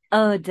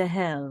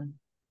hell.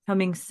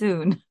 Coming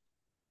soon.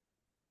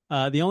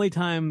 The only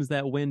times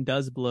that wind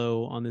does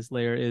blow on this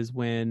layer is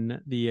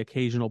when the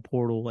occasional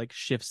portal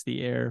shifts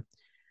the air.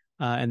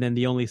 And then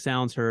the only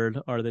sounds heard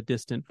are the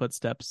distant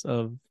footsteps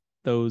of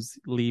those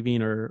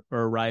leaving or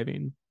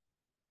arriving.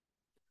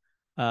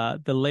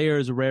 The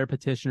layer's rare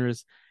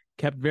petitioners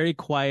kept very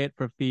quiet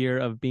for fear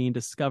of being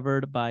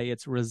discovered by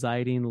its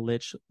residing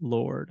Lich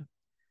Lord.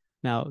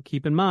 Now,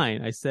 keep in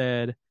mind, I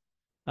said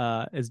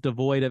is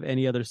devoid of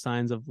any other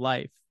signs of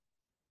life.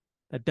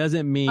 That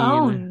doesn't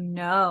mean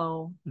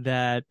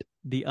that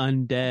the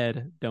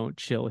undead don't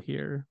chill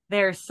here.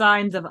 There's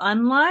signs of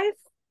unlife?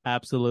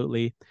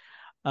 Absolutely.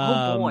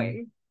 Oh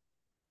boy.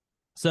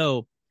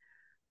 So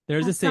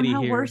there's a city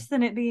somehow here. Worse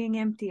than it being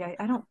empty.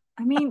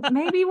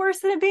 Maybe worse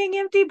than it being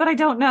empty, but I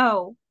don't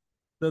know.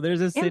 So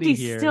there's a city Empty's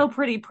here. Still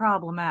pretty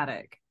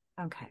problematic.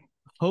 Okay.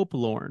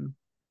 Hopelorn,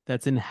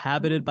 that's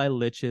inhabited by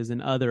liches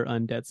and other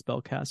undead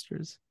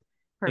spellcasters,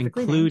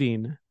 Perfectly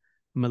including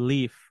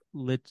Malif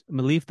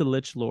the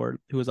Lich Lord,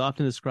 who is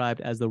often described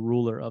as the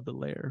ruler of the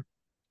lair.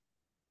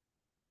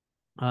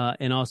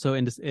 And also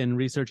in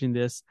researching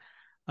this,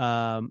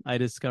 I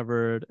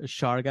discovered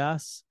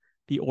Shargas,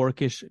 the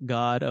orcish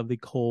god of the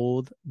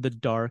cold, the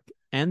dark,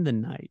 and the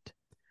night.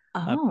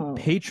 A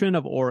patron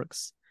of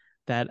orcs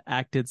that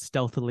acted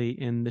stealthily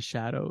in the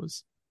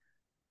shadows.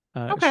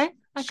 Okay,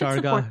 I can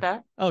support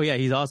that. Oh yeah,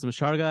 he's awesome.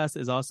 Shargas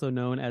is also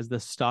known as the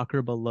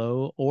Stalker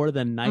Below or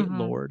the Night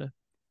Lord.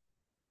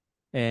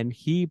 And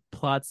he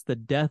plots the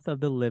death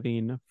of the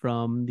living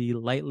from the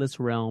lightless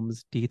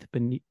realms deep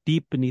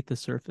beneath the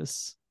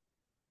surface.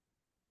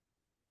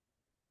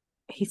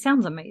 He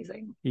sounds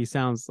amazing. He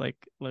sounds like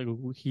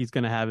he's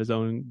going to have his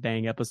own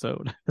dang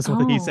episode. That's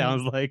what he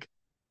sounds like.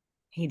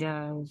 He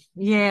does.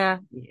 Yeah,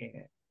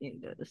 he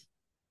does.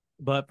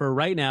 But for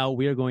right now,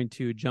 we are going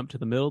to jump to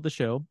the middle of the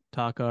show,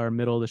 talk our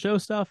middle of the show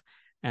stuff,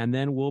 and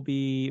then we'll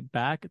be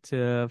back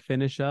to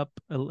finish up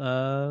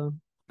the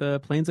the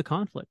Planes of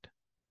Conflict.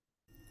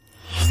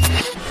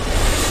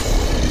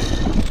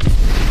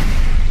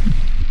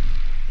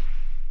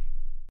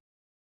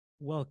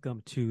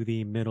 Welcome to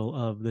the middle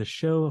of the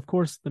show. Of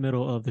course, the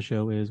middle of the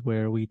show is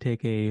where we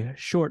take a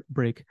short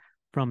break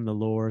from the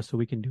lore so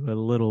we can do a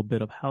little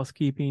bit of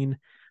housekeeping,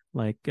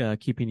 like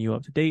keeping you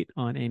up to date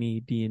on any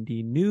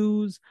D&D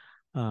news,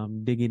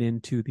 digging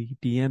into the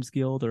DM's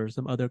Guild or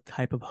some other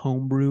type of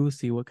homebrew,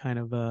 see what kind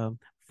of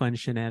fun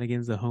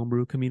shenanigans the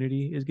homebrew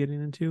community is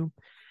getting into,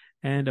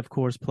 and of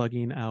course,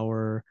 plugging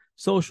our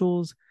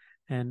socials,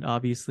 and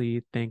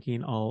obviously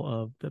thanking all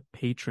of the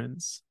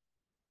patrons.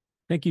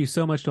 Thank you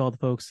so much to all the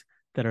folks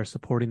that are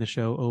supporting the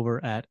show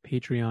over at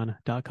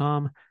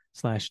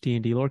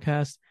patreon.com/D&D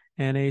Lorecast.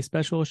 And a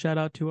special shout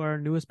out to our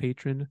newest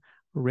patron,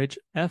 Rich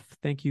F.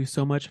 Thank you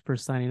so much for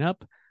signing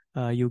up.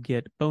 You'll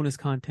get bonus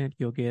content.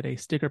 You'll get a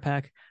sticker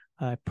pack.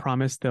 I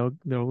promise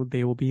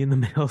they will be in the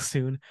mail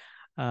soon,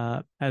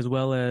 as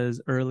well as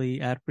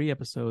early ad-free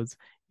episodes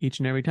each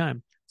and every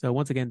time. So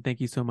once again,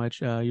 thank you so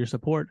much. Your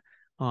support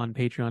on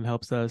Patreon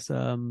helps us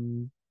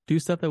do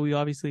stuff that we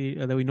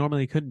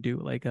normally couldn't do,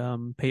 like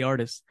pay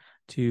artists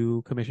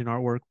to commission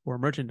artwork for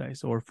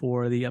merchandise or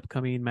for the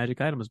upcoming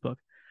Magic Items book.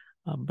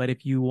 But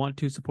if you want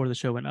to support the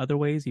show in other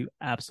ways, you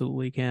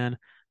absolutely can.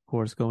 Of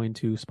course, going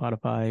to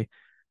Spotify,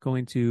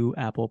 going to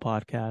Apple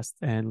Podcasts,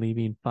 and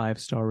leaving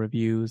 5-star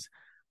reviews.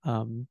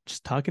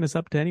 Just talking us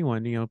up to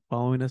anyone,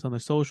 following us on the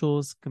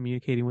socials,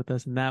 communicating with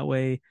us in that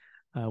way.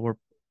 We're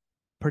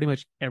pretty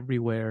much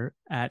everywhere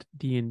at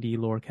D&D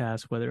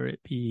Lorecast, whether it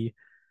be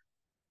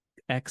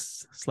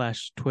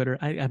X/Twitter.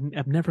 I'm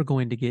never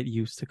going to get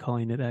used to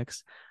calling it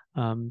X.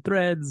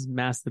 Threads,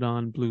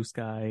 Mastodon, Blue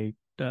Sky,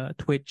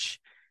 Twitch,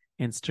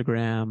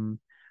 Instagram,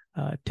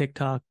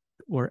 TikTok.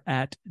 We're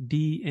at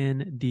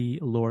DND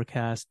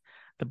Lorecast.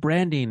 The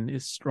branding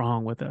is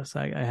strong with us.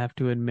 I have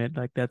to admit,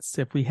 that's,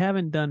 if we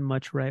haven't done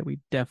much right, we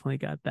definitely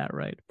got that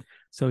right.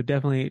 So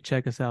definitely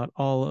check us out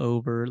all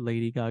over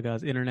Lady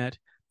Gaga's internet.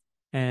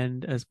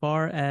 And as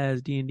far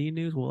as D&D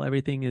news, well,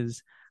 everything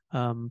is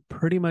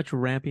pretty much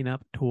ramping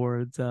up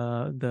towards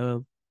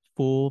the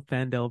full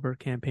Phandelver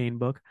campaign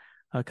book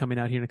coming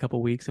out here in a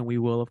couple weeks, and we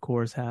will, of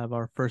course, have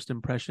our first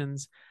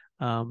impressions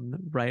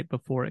right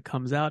before it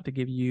comes out to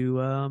give you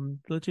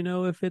let you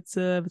know if it's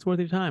worth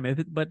your time.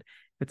 But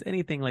if it's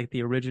anything like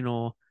the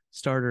original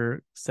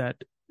starter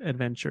set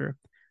adventure,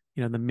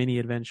 the mini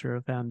adventure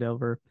of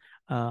Phandelver,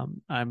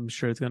 I'm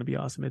sure it's going to be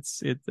awesome.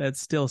 It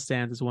still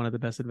stands as one of the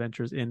best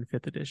adventures in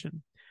 5th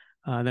edition.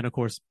 And then, of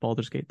course,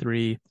 Baldur's Gate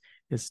 3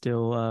 is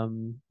still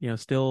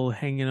still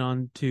hanging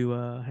on to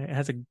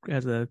has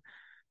a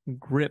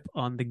grip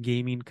on the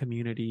gaming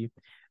community.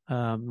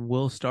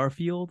 Will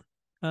Starfield,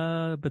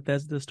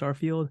 Bethesda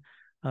Starfield,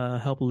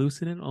 help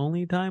loosen it?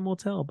 Only time will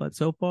tell. But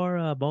so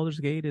far, Baldur's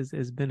Gate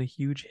has been a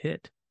huge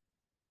hit.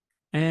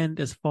 And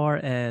as far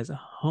as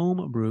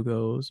homebrew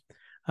goes,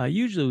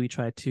 usually we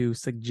try to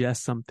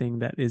suggest something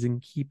that is in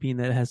keeping,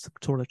 that has some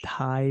sort of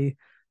tie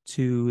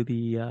to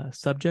the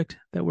subject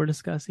that we're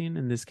discussing.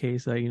 In this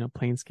case,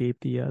 Planescape,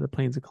 the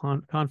Planes of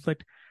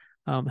Conflict.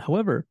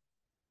 However,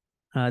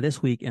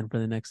 this week and for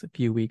the next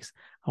few weeks,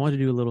 I want to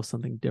do a little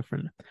something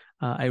different.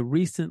 I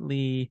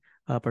recently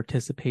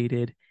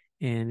participated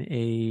in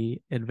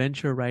a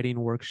adventure writing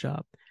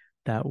workshop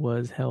that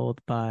was held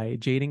by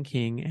Jaden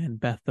King and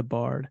Beth the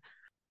Bard.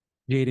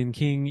 Jaden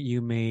King,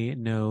 you may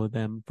know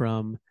them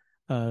from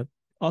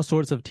all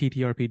sorts of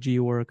TTRPG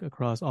work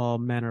across all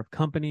manner of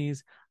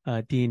companies,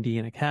 D&D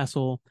in a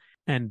Castle,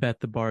 and Beth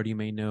the Bard you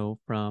may know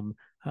from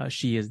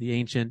She is the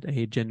Ancient,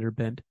 a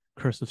gender-bent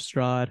Curse of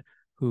Strahd,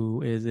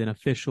 who is an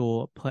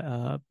official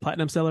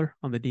platinum seller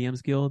on the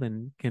DM's Guild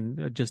and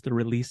can just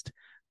released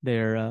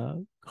their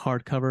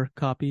hardcover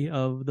copy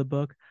of the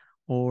book,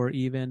 or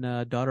even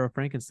Daughter of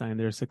Frankenstein,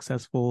 their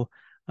successful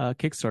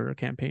Kickstarter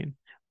campaign,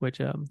 which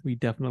we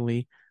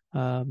definitely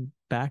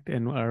backed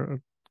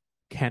and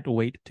can't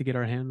wait to get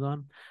our hands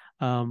on.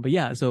 But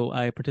yeah, so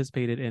I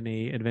participated in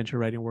a adventure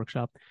writing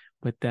workshop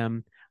with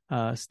them.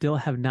 Still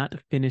have not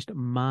finished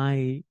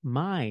my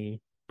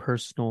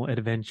personal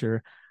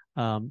adventure,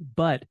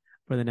 but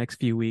for the next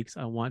few weeks,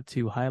 I want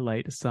to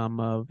highlight some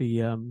of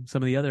the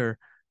other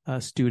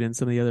students,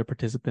 some of the other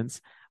participants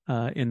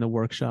in the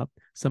workshop,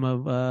 some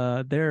of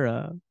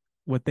their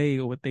what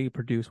they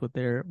produce, what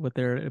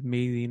their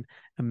amazing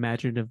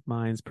imaginative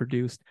minds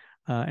produced.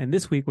 And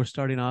this week we're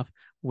starting off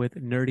with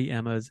Nerdy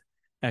Emma's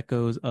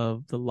Echoes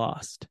of the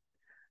Lost.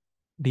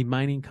 The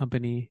mining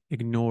company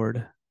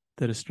ignored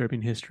the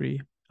disturbing history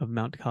of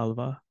Mount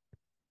Kalva.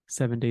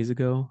 7 days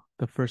ago,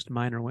 the first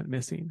miner went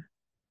missing.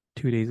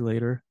 2 days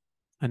later,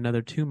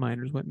 another 2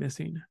 miners went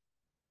missing.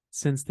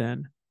 Since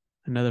then,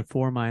 another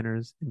 4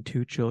 miners and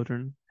 2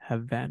 children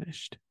have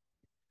vanished.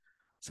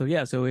 So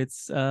yeah, so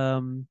it's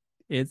a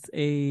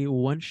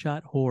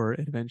one-shot horror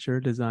adventure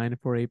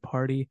designed for a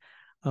party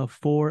of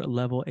 4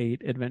 level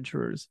 8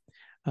 adventurers.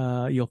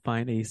 You'll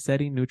find a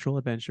setting-neutral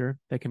adventure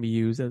that can be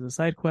used as a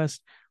side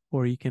quest,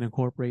 or you can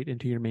incorporate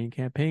into your main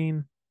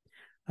campaign.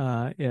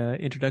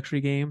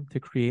 Introductory game to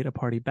create a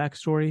party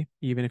backstory,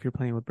 even if you're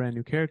playing with brand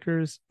new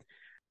characters.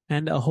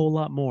 and a whole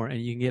lot more.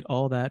 And you can get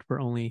all that for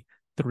only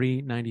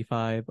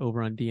 $3.95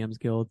 over on DM's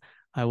Guild.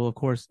 I will, of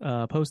course,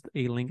 post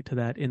a link to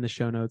that in the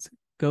show notes.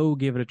 Go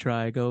give it a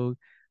try. Go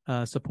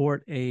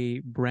support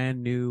a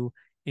brand new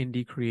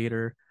indie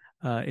creator.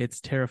 It's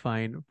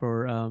terrifying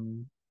for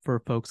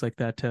folks like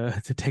that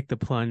to take the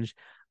plunge.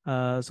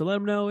 So let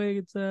them know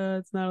it's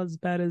not as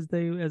bad as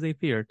they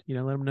feared.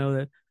 Let them know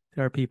that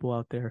there are people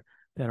out there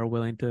that are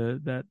willing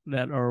to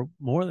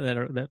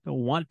that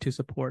want to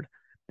support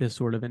this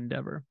sort of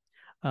endeavor.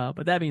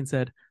 But that being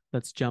said,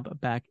 let's jump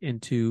back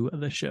into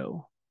the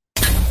show.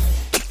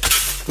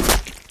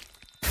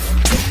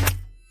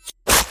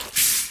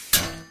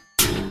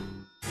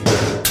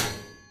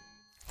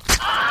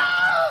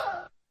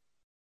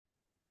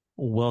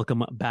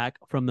 Welcome back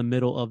from the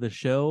middle of the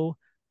show.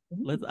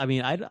 I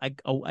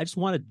just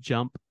want to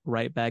jump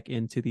right back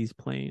into these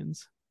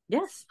planes.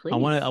 Yes, please. I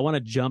want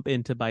to jump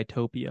into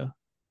Bitopia.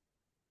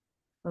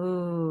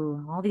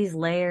 Ooh, all these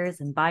layers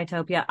and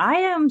Bitopia. I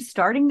am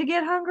starting to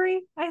get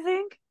hungry, I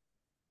think.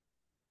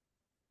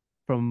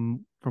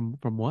 From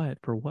what?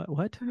 For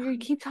what? You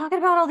keep talking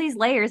about all these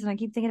layers, and I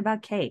keep thinking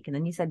about cake, and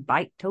then you said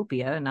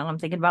Bitopia, and now I'm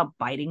thinking about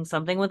biting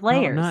something with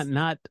layers. No,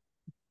 not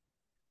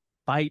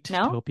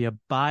Bitopia,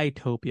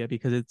 Bitopia,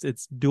 because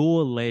it's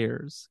dual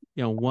layers.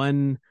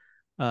 One,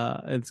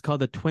 it's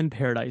called the Twin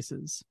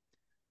Paradises.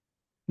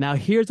 Now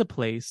here's a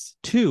place,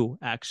 two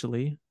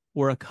actually,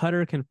 where a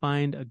cutter can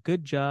find a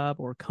good job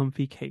or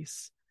comfy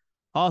case.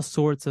 All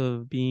sorts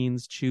of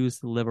beings choose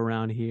to live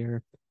around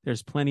here.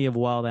 There's plenty of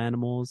wild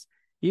animals,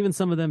 even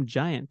some of them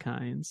giant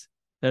kinds.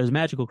 There's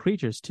magical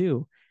creatures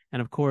too,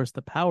 and of course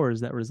the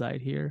powers that reside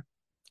here.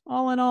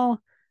 All in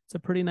all, it's a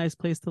pretty nice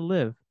place to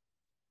live.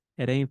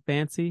 It ain't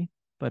fancy,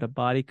 but a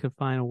body could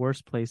find a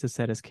worse place to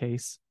set his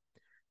case.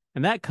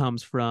 And that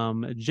comes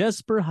from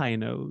Jesper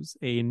Highno's,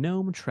 a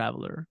gnome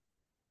traveler.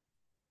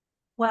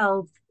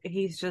 Well,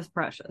 he's just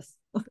precious.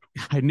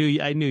 I knew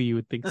you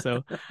would think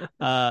so.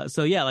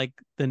 So yeah, like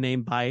the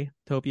name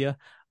Bitopia,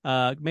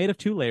 made of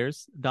two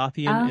layers,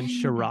 Dothian and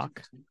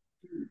Shirok.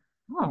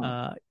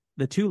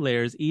 The two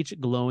layers, each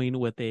glowing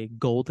with a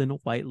golden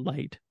white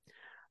light.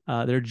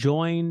 They're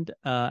joined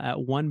at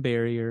one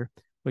barrier,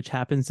 which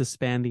happens to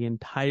span the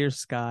entire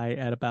sky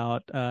at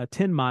about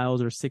 10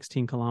 miles or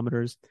 16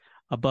 kilometers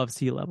above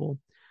sea level.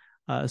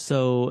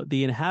 So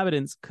the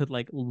inhabitants could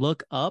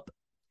look up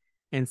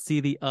and see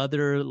the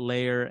other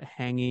layer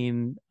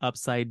hanging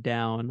upside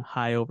down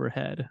high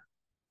overhead.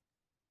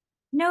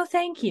 No,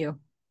 thank you.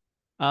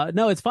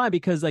 No, it's fine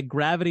because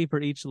gravity for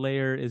each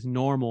layer is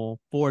normal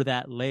for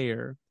that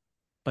layer,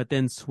 but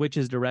then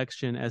switches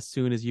direction as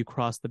soon as you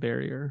cross the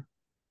barrier.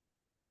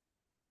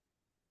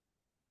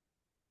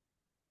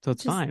 So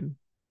it's fine.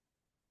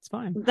 It's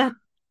fine. That's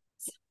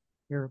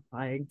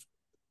terrifying.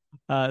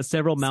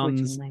 Several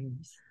mountains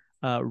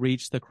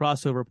reach the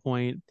crossover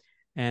point,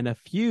 and a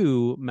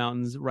few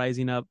mountains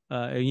rising up,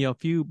 a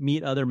few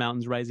meet other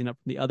mountains rising up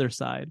from the other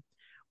side,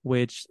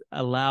 which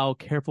allow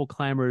careful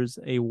climbers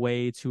a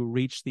way to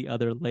reach the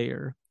other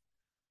layer.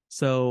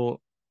 So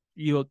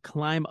you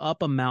climb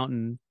up a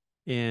mountain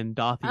in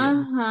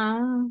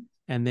Dothian,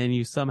 and then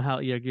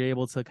you're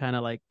able to kind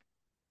of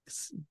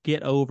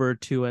get over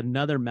to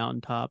another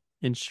mountaintop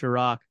in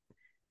Shirok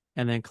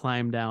and then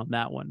climb down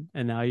that one,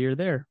 and now you're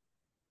there.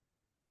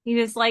 You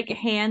just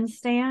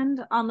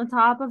handstand on the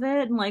top of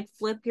it and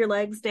flip your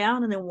legs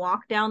down and then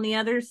walk down the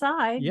other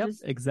side. Yep,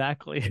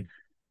 exactly.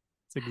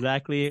 It's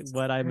exactly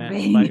what I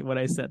meant when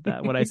I said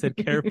that. When I said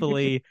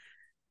carefully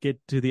get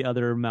to the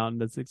other mountain,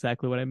 that's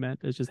exactly what I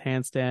meant. It's just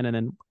handstand and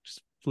then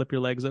just flip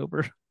your legs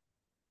over.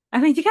 I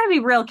mean, you gotta be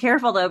real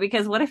careful though,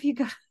 because what if you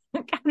go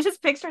I'm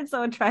just picturing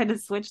someone trying to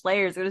switch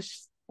layers. It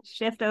was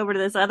shift over to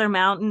this other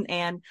mountain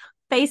and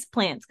face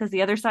plants because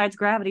the other side's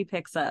gravity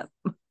picks up.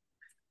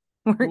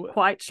 Weren't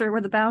quite sure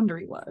where the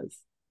boundary was.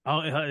 Oh,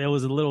 it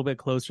was a little bit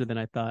closer than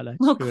I thought. A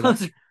little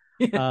closer.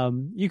 Yeah.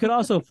 You could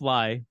also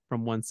fly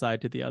from one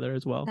side to the other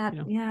as well.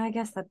 Yeah, I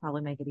guess that'd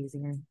probably make it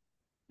easier.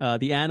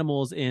 The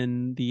animals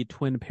in the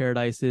Twin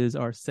Paradises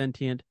are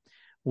sentient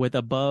with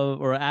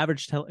above or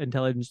average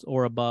intelligence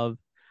or above,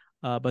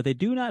 but they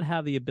do not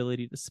have the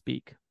ability to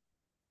speak.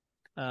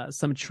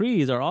 Some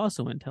trees are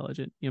also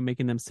intelligent,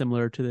 making them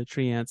similar to the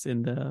tree ants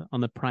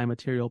on the prime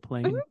material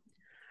plane.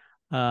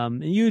 Mm-hmm.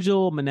 The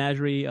usual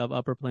menagerie of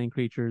upper plane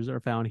creatures are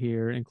found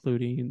here,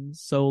 including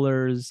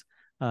solars,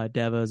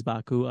 devas,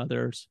 baku,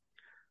 others.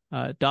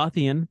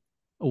 Dothian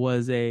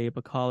was a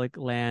bucolic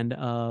land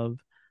of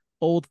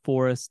old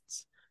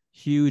forests,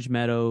 huge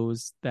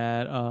meadows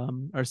that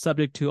are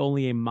subject to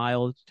only a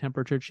mild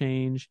temperature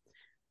change,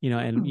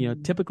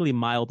 typically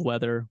mild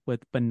weather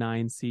with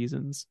benign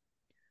seasons.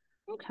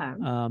 Okay.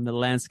 The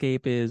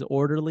landscape is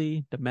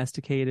orderly,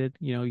 domesticated.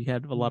 You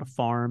had a lot of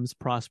farms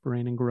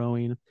prospering and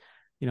growing.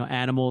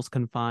 Animals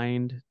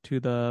confined to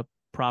the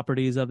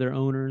properties of their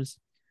owners.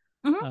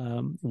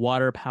 Mm-hmm.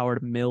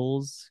 Water-powered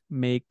mills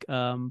make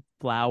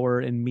flour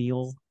and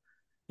meal.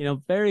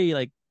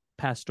 Very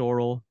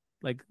pastoral.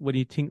 When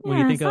you think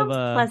of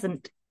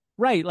pleasant,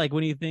 right?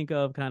 When you think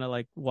of kind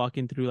of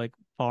walking through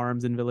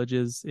farms and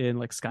villages in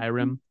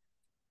Skyrim.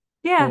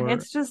 Yeah,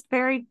 it's just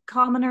very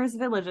commoners'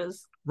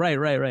 villages.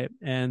 Right.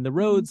 And the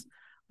roads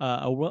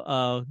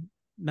not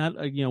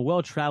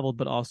well traveled,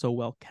 but also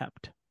well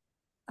kept.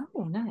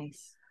 Oh,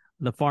 nice.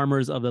 The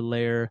farmers of the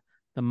lair,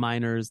 the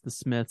miners, the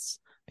smiths,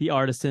 the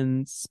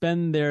artisans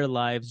spend their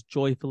lives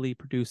joyfully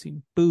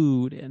producing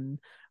food and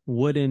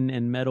wooden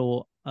and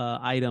metal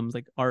items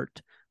like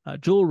art,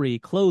 jewelry,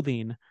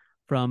 clothing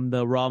from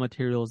the raw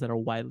materials that are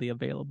widely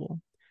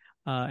available.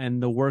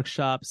 And the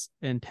workshops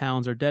and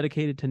towns are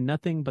dedicated to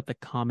nothing but the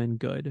common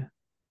good.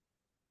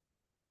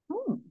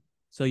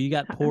 So you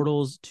got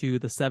portals to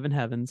the seven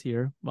heavens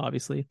here,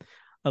 obviously.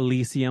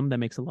 Elysium, that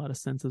makes a lot of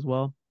sense as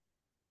well.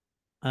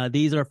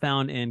 These are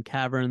found in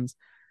caverns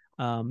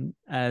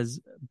as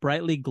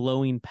brightly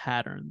glowing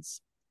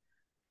patterns.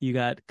 You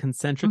got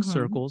concentric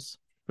circles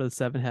for the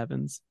seven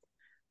heavens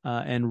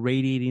and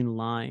radiating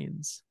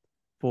lines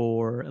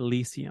for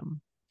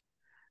Elysium.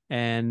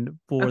 And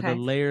for the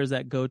layers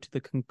that go to the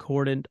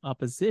concordant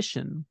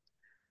opposition,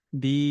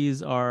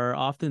 these are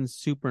often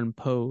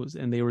superimposed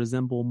and they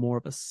resemble more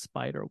of a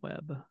spider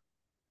web.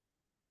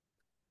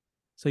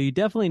 So you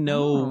definitely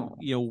know,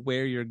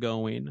 where you're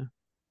going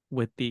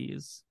with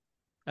these,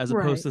 as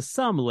opposed to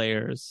some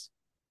layers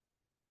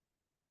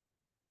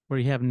where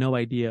you have no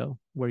idea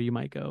where you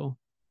might go.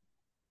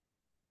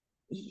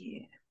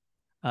 Yeah.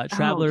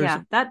 Travelers.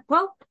 That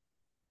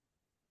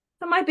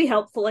might be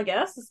helpful, I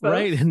guess. I suppose.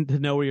 Right, and to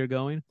know where you're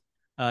going.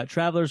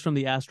 Travelers from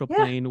the astral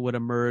plane would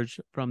emerge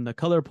from the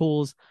color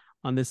pools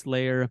on this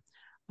layer,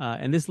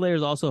 and this layer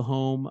is also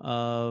home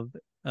of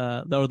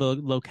the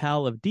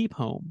locale of Deep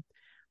Home,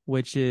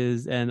 which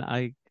is, and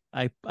I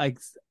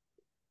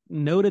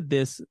noted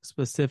this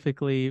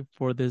specifically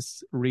for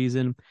this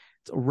reason.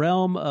 It's a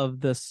realm of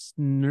the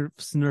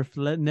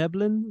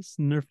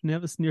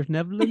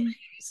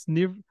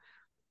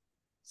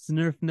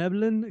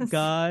Snurfneblin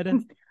god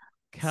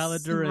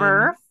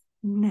Caladuran.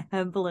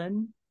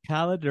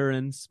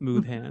 Caladuran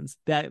Smooth Hands.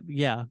 That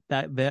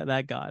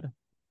god.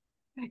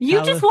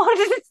 You just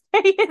wanted to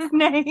say his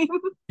name.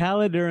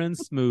 Caladuran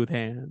Smooth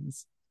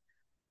Hands.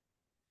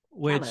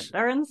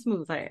 Caladuran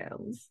Smooth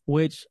Hands.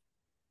 Which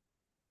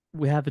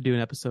we have to do an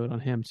episode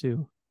on him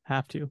too.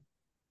 Have to.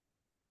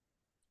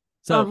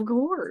 So of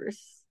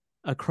course.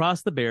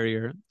 Across the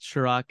barrier,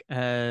 Shirok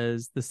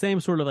has the same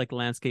sort of like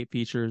landscape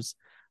features,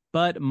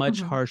 but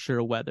much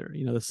harsher weather.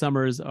 The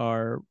summers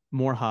are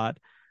more hot,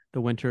 the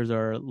winters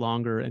are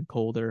longer and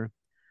colder.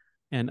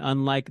 And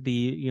unlike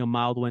the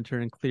mild winter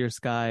and clear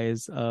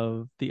skies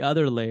of the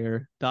other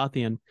layer,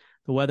 Dothian,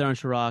 the weather on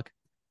Shirok,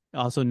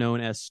 also known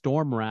as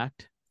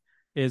storm-racked,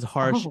 is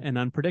harsh and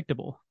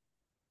unpredictable.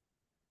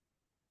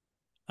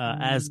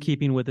 As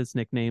keeping with its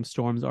nickname,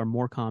 storms are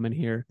more common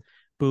here.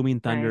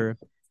 Booming thunder,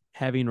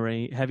 heavy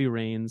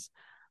rains.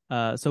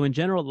 So in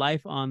general,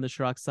 life on the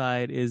Shirok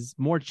side is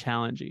more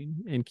challenging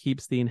and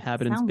keeps the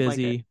inhabitants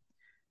busy.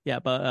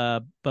 Like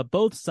but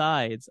both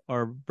sides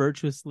are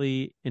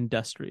virtuously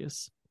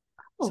industrious.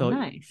 So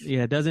nice.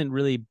 It doesn't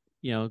really,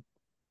 kind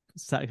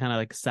of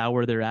like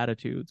sour their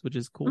attitudes, which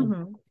is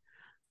cool.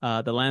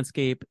 The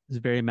landscape is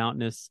very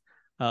mountainous,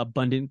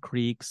 abundant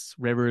creeks,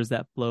 rivers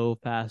that flow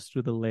fast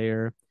through the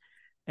layer.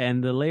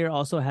 And the layer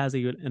also has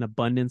an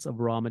abundance of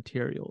raw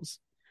materials.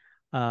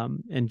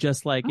 And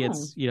just like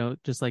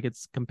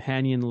its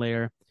companion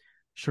layer,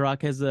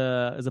 Shirok is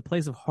a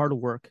place of hard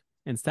work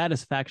and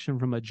satisfaction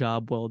from a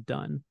job well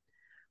done.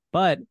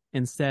 But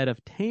instead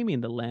of taming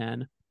the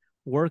land,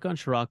 work on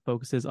Shirok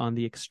focuses on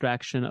the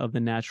extraction of the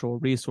natural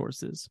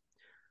resources.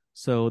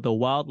 So the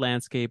wild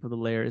landscape of the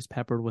layer is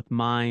peppered with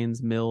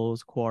mines,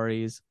 mills,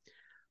 quarries.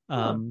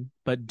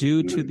 But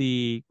due to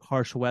the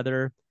harsh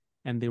weather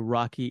and the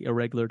rocky,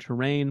 irregular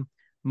terrain,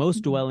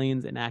 most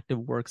dwellings and active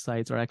work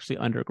sites are actually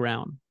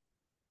underground.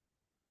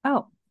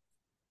 Oh.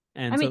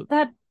 And I mean,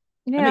 that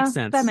makes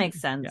sense. That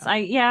makes sense.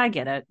 Yeah. I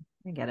get it.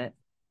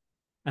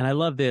 And I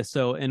love this.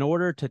 So in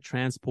order to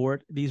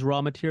transport these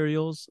raw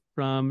materials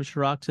from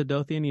Shirok to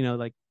Dothian,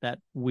 like that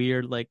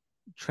weird, like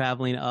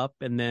traveling up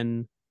and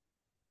then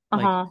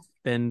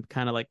then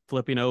kind of like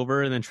flipping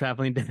over and then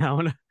traveling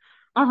down.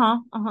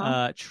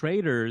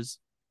 Traders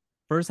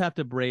first have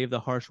to brave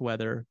the harsh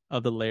weather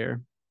of the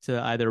lair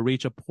to either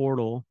reach a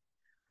portal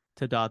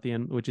to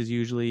Dothian, which is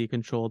usually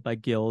controlled by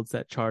guilds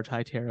that charge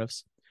high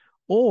tariffs,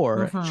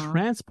 or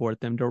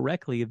transport them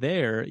directly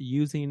there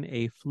using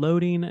a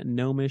floating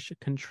gnomish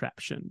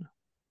contraption.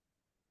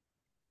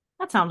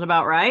 That sounds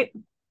about right.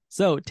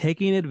 So,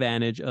 taking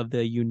advantage of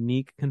the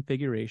unique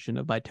configuration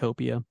of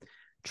Bitopia,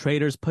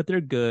 traders put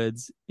their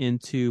goods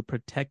into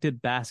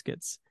protected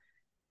baskets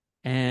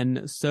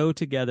and sew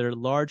together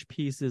large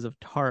pieces of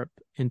tarp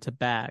into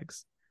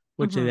bags,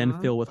 which they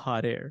then fill with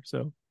hot air.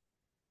 So,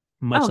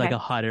 much like a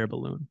hot air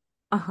balloon.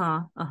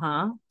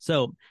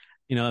 So,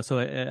 so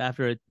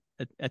after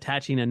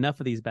attaching enough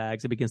of these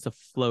bags, it begins to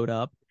float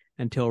up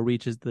until it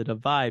reaches the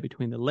divide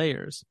between the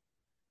layers.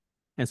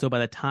 And so by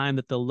the time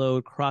that the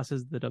load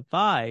crosses the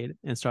divide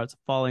and starts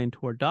falling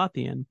toward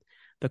Dothian,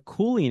 the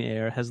cooling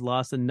air has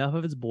lost enough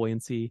of its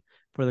buoyancy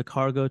for the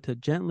cargo to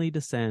gently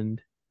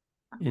descend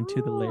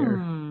into the layer.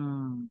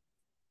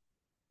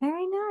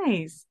 Very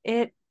nice.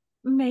 It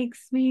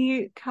makes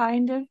me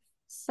kind of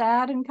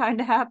sad and kind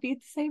of happy at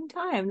the same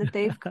time that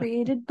they've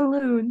created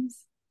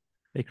balloons.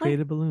 They Like,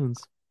 created balloons.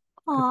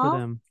 Good for aw,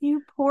 them.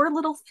 you poor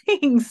little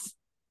things.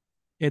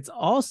 It's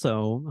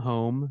also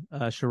home,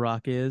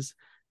 Shirok is,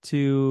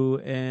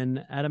 to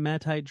an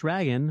adamantite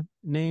dragon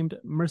named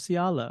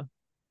Murciala.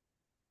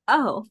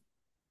 Oh,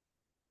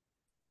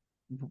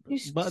 you're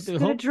But just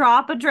gonna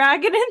drop a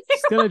dragon in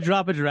just there? gonna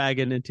drop a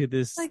dragon into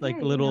this Like, like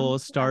hey, little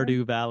whatever.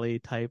 Stardew Valley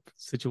type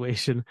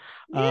situation.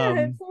 Yeah,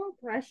 it's all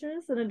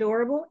precious and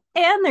adorable.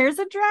 And there's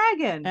a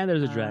dragon. And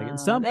there's a dragon.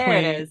 There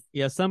it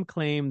is. Some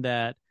claim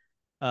that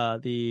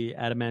the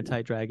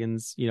adamantite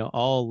dragons,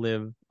 all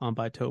live on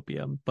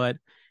Bitopia, but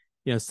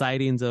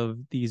sightings of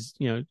these,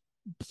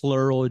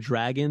 plural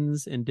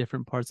dragons in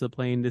different parts of the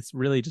plane, it's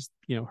really just,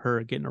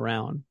 her getting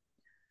around.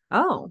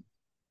 Oh.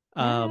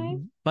 Okay.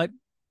 But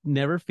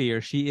never fear,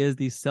 she is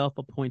the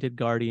self-appointed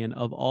guardian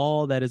of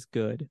all that is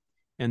good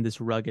in this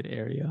rugged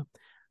area.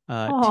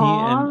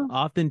 And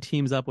often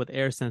teams up with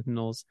air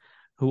sentinels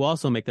who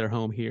also make their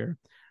home here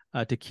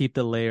to keep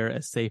the lair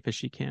as safe as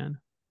she can.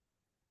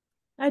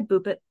 I'd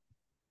boop it.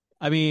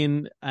 I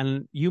mean,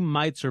 and you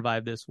might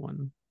survive this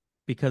one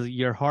because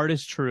your heart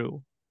is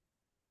true.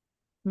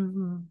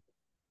 Mm-hmm.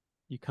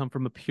 You come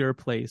from a pure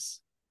place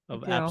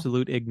of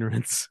absolute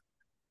ignorance.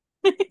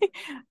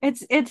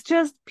 It's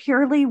just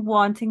purely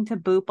wanting to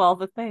boop all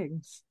the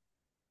things.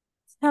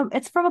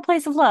 It's from a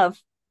place of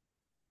love.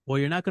 Well,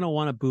 you're not going to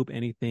want to boop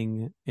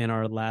anything in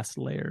our last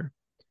layer.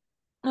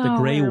 The Oh,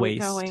 Gray where are we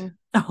Waste. going?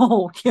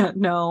 Oh, yeah,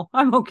 no.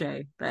 I'm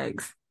okay.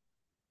 Thanks.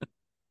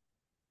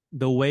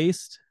 The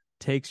waste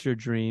takes your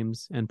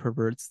dreams and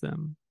perverts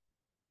them.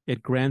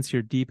 It grants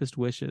your deepest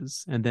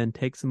wishes and then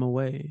takes them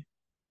away.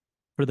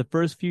 For the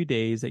first few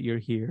days that you're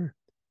here,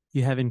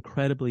 you have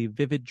incredibly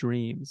vivid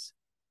dreams,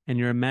 and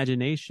your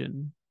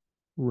imagination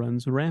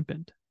runs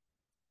rampant.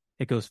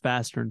 It goes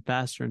faster and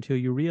faster until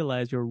you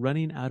realize you're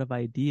running out of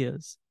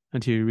ideas,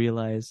 until you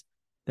realize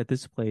that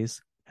this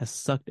place has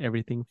sucked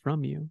everything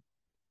from you.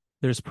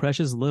 There's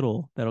precious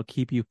little that'll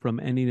keep you from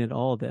ending it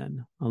all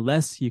then,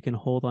 unless you can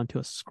hold on to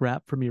a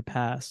scrap from your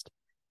past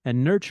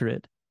and nurture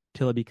it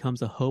till it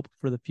becomes a hope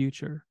for the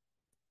future,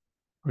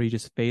 or you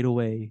just fade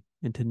away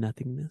into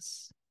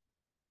nothingness.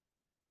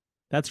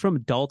 That's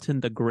from Dalton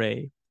the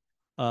Gray,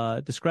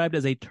 described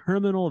as a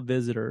terminal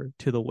visitor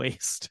to the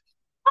waste.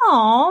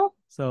 Oh.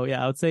 So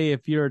yeah, I would say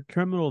if you're a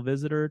terminal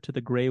visitor to the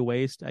Gray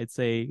Waste, I'd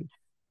say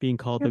being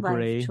called Your the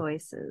Gray. life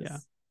choices.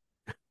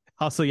 Yeah.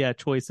 Also, yeah,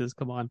 choices.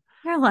 Come on.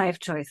 Your life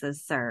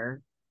choices,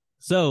 sir.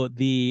 So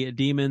the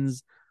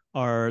demons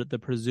are the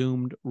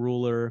presumed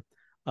ruler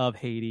of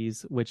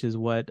Hades, which is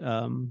what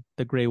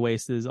the Gray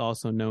Waste is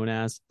also known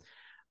as.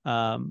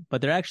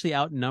 But they're actually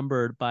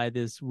outnumbered by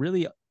this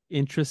really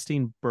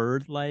interesting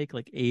bird-like,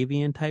 like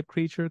avian type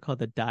creature called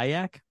the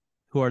Dyak,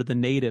 who are the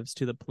natives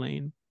to the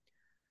plane.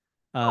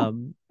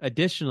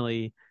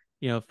 Additionally,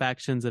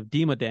 factions of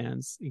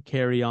Demodans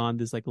carry on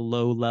this like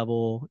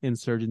low-level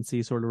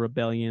insurgency sort of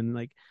rebellion,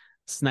 like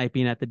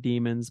sniping at the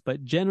demons,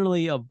 but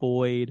generally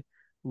avoid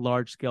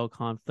large-scale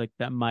conflict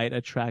that might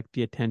attract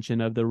the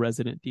attention of the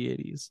resident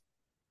deities.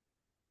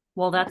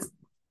 Well, that's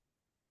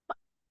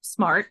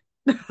smart.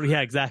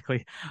 Yeah,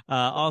 exactly.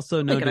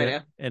 Also known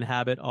to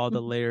inhabit all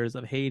the layers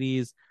of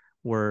Hades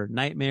were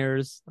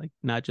nightmares, like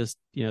not just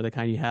the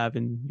kind you have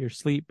in your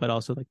sleep, but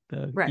also like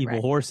the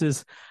evil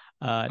horses,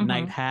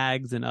 night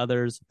hags, and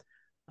others.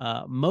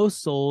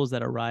 Most souls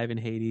that arrive in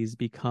Hades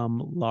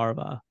become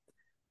larvae,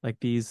 like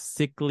these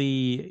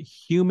sickly,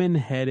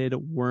 human-headed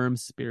worm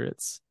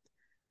spirits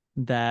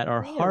that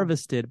are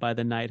harvested by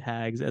the night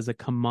hags as a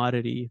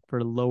commodity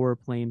for lower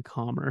plane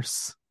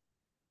commerce.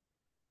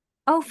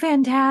 Oh,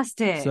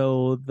 fantastic.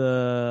 So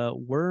the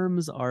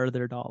worms are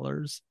their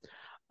dollars.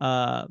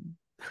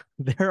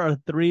 There are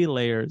 3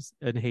 layers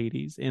in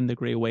Hades in the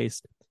Gray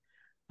Waste.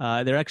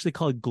 They're actually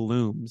called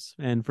glooms,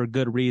 and for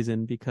good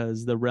reason,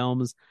 because the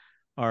realms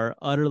are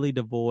utterly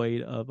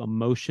devoid of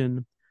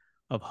emotion,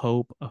 of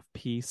hope, of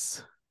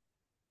peace.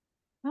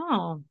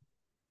 Oh,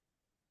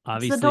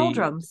 obviously, it's the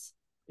doldrums.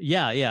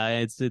 Yeah.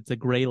 It's a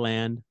gray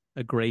land,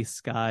 a gray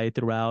sky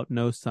throughout,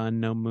 no sun,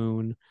 no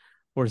moon,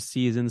 or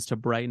seasons to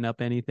brighten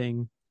up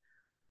anything.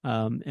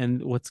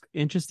 And what's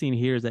interesting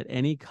here is that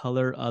any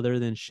color other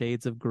than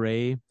shades of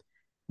gray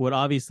would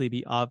obviously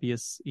be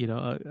obvious,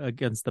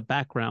 against the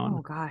background.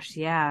 Oh gosh,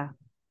 yeah.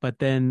 But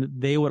then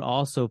they would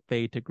also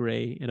fade to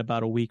gray in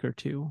about a week or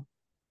 2.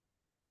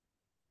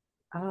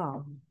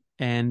 Oh.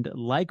 And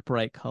like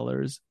bright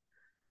colors,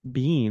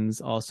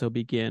 beings also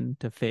begin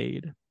to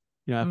fade.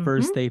 At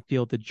first they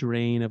feel the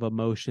drain of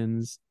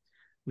emotions,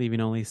 leaving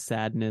only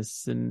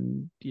sadness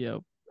and,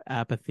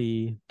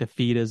 apathy,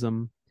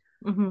 defeatism.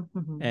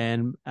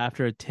 And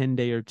after a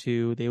 10-day or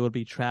 2, they would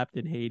be trapped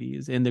in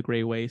Hades, in the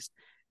Gray Waste,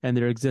 and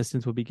their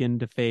existence will begin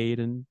to fade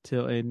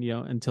until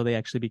they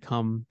actually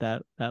become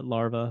that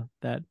larva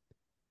that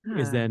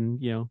is then,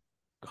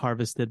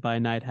 harvested by a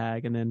night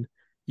hag and then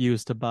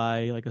used to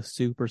buy like a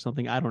soup or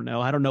something. I don't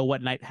know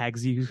what night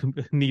hags you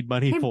need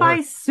money for.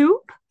 Buy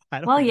soup? I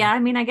don't Well, know. yeah, I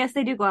mean, I guess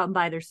they do go out and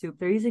buy their soup.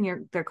 They're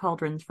using their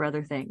cauldrons for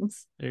other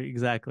things.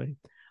 Exactly.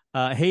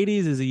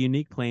 Hades is a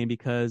unique plane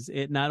because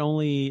it's not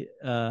only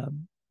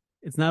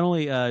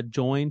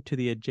joined to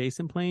the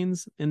adjacent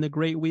planes in the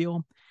Great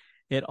Wheel,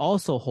 it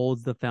also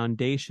holds the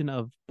foundation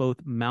of both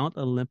Mount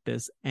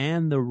Olympus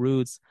and the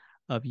roots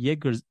of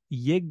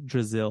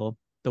Yggdrasil,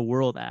 the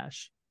World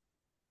Ash.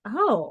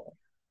 Oh.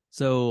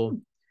 So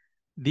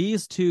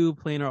these two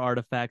planar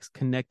artifacts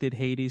connected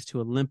Hades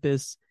to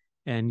Olympus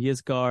and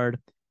Yisgard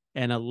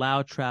and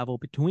allow travel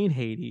between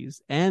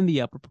Hades and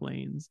the upper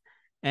planes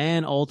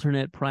and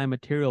alternate prime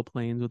material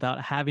planes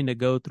without having to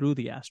go through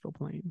the astral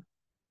plane.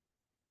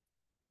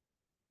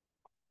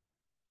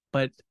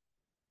 But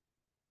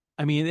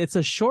I mean, it's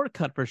a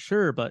shortcut for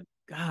sure, but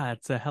God,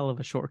 it's a hell of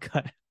a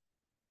shortcut.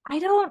 I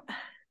don't.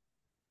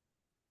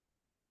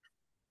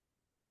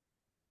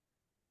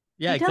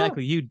 Yeah,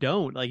 exactly. You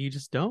don't. Like, you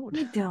just don't.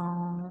 I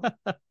don't.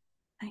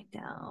 I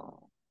don't.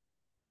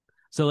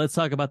 So let's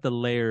talk about the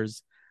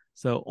layers.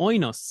 So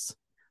Oinos,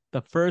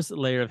 the first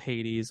layer of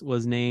Hades,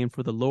 was named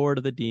for the lord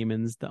of the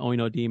demons, the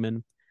Oino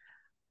demon,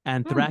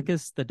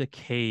 Anthracus the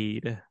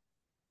Decayed.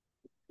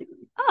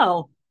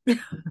 Oh.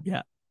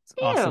 Yeah. It's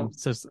Ew. awesome.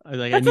 So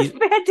like That's a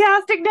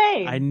fantastic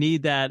name. I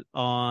need that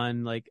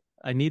on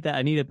I need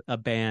a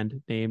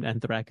band named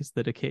Anthracus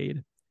the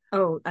Decayed.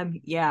 Oh,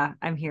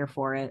 I'm here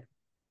for it.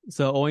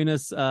 So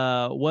Oinus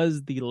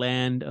was the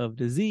land of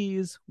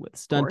disease with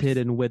stunted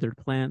and withered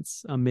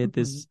plants amid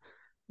this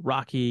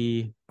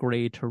rocky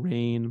gray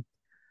terrain.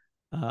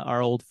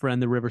 Our old friend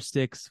the river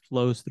Styx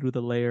flows through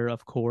the layer,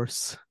 of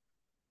course.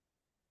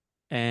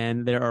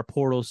 And there are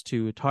portals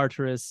to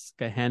Tartarus,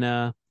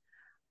 Gehenna,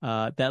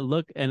 that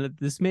look, and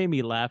this made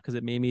me laugh because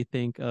it made me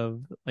think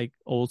of like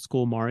old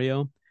school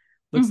Mario.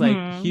 Looks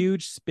like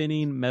huge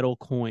spinning metal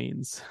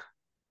coins,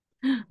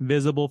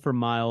 visible for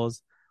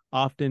miles,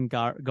 often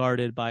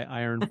guarded by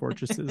iron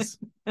fortresses.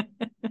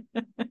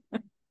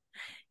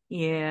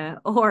 Yeah,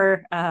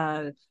 or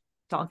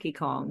Donkey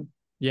Kong.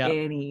 Yeah,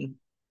 any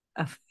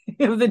of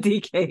the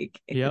DK.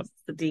 Yep,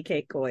 the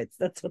DK coins.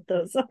 That's what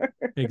those are.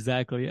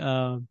 Exactly.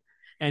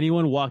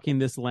 Anyone walking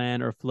this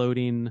land or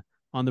floating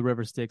on the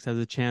river Styx has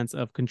a chance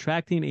of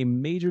contracting a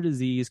major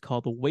disease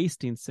called the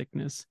wasting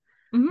sickness,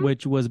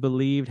 which was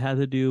believed had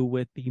to do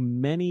with the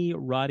many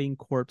rotting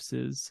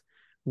corpses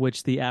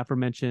which the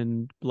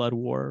aforementioned blood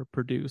war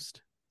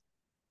produced.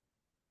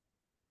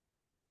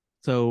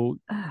 So,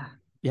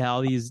 yeah,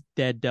 all these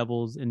dead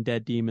devils and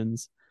dead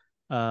demons,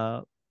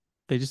 they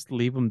just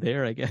leave them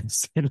there, I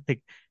guess,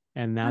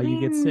 and now you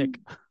get sick.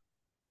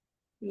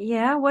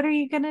 Yeah, what are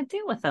you gonna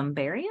do with them?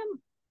 Bury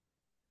them?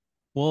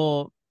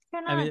 Well,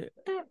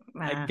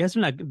 I guess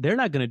they're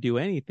not going to do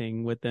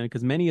anything with them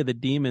because many of the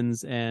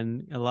demons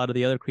and a lot of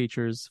the other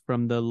creatures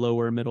from the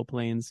lower middle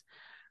planes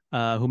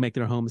who make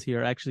their homes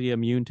here are actually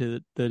immune to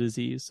the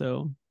disease.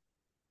 So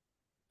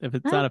if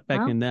it's not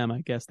affecting them, I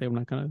guess they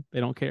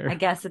don't care. I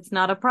guess it's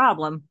not a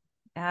problem.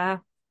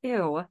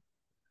 Ew.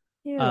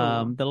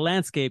 The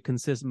landscape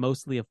consists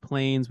mostly of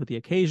plains with the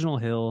occasional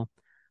hill.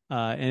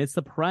 And it's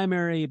the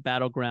primary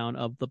battleground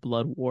of the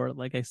blood war,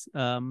 like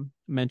I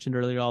mentioned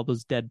earlier, all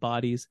those dead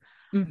bodies.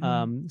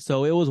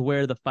 So it was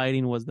where the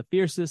fighting was the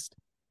fiercest,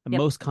 the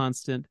most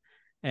constant,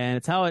 and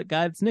it's how it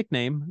got its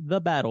nickname,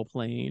 the battle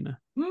plane.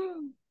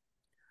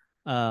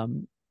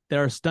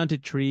 There are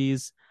stunted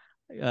trees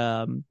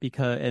because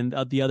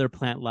the other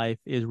plant life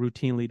is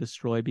routinely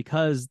destroyed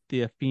because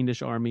the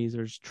fiendish armies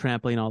are just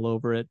trampling all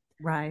over it.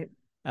 Right.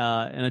 In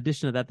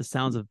addition to that, the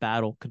sounds of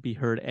battle could be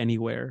heard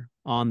anywhere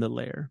on the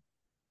layer.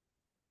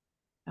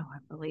 Oh, I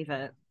believe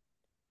it.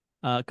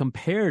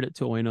 Compared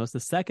to Oinos, the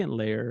second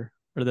layer,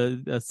 or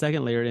the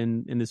second layer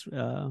in this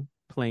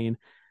plane,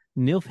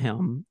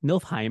 Niflheim. Is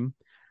it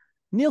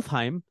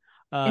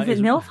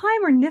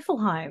Niflheim or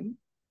Niflheim?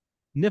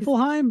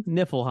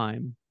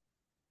 Niflheim.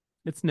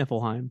 It's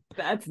Niflheim.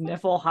 That's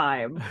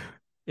Niflheim.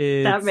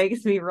 That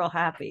makes me real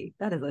happy.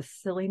 That is a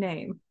silly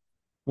name.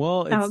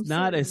 Well, it's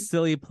not a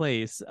silly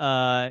place.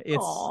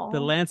 The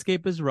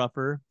landscape is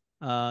rougher.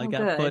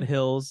 Got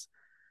foothills.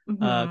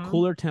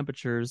 Cooler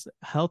temperatures,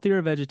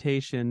 healthier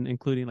vegetation,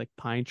 including like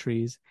pine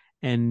trees,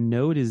 and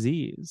no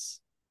disease.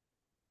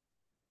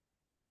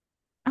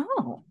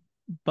 Oh.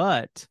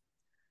 But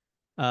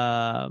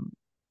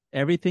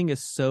everything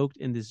is soaked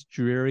in this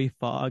dreary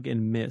fog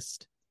and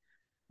mist,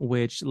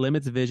 which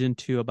limits vision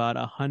to about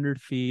 100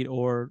 feet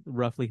or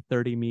roughly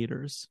 30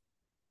 meters.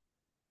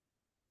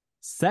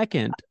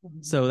 Second,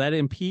 so that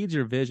impedes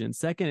your vision.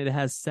 Second, it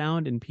has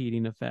sound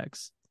impeding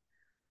effects.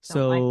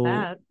 Don't like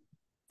that.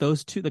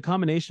 The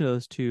combination of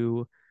those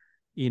two,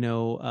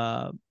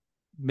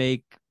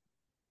 make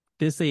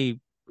this a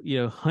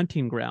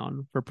hunting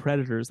ground for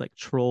predators like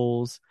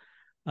trolls,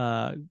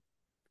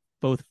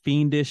 both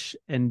fiendish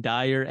and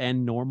dire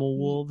and normal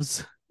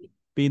wolves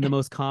being the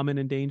most common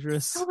and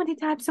dangerous. So many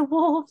types of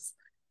wolves.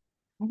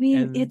 I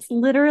mean, it's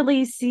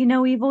literally see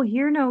no evil,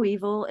 hear no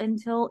evil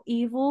until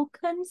evil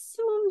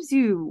consumes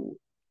you.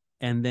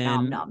 And then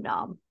nom nom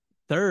nom.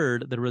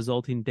 Third, the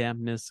resulting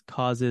dampness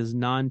causes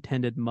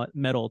non-tended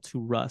metal to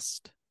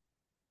rust.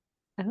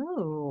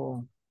 Oh.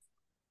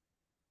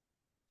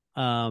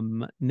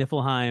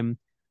 Niflheim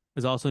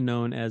is also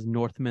known as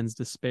Northmen's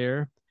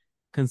Despair.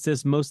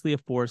 Consists mostly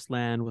of forest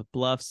land with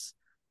bluffs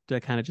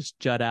that kind of just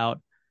jut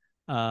out,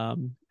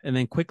 and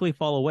then quickly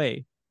fall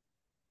away.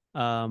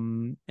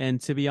 And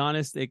to be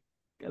honest, it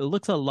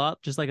looks a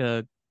lot just like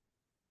a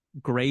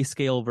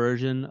grayscale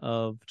version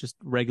of just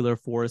regular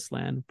forest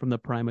land from the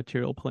prime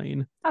material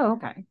plane. Oh,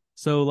 okay.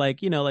 So like,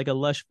 like a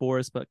lush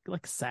forest, but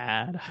like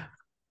sad.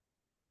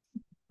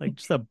 Like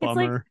just a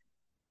bummer.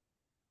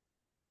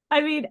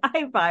 I mean,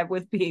 I vibe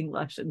with being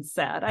lush and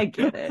sad. I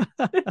get it.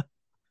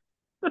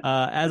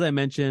 As I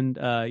mentioned,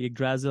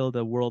 Yggdrasil,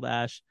 the world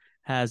ash,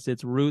 has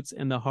its roots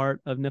in the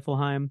heart of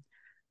Niflheim.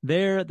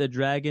 There, the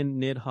dragon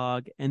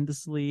Nidhogg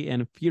endlessly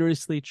and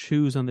furiously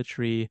chews on the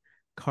tree,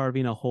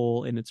 carving a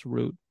hole in its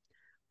root.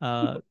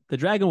 The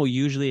dragon will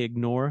usually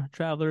ignore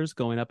travelers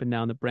going up and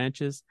down the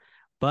branches,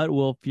 but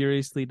will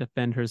furiously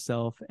defend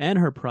herself and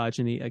her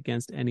progeny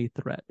against any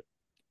threat.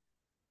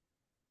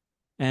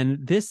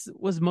 And this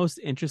was most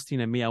interesting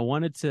to me. I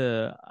wanted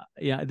to,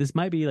 this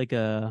might be like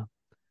a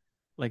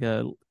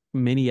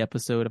mini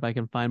episode if I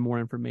can find more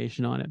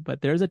information on it.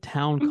 But there's a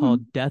town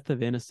called Death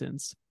of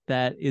Innocence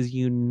that is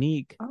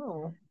unique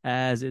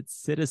as its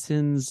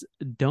citizens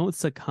don't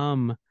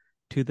succumb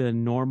to the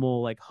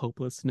normal like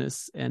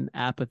hopelessness and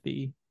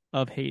apathy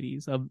of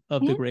Hades, of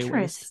the Grey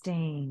Waste.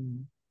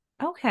 Interesting.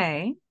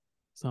 Okay.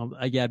 So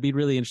it'd be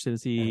really interesting to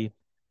see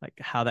like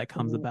how that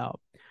comes about.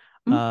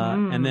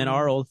 And then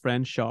our old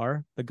friend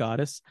Shar, the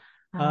goddess,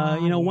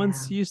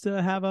 once used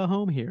to have a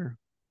home here.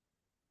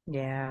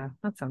 Yeah,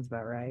 that sounds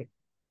about right.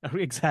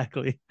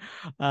 Exactly.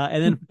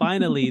 And then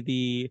finally,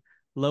 the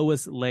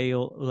lowest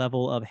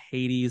level of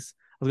Hades.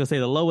 I was going to say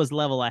the lowest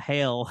level of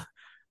hell.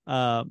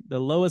 The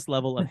lowest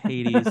level of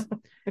Hades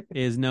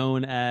is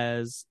known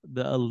as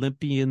the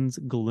Olympian's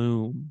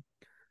Gloom.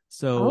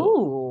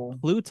 So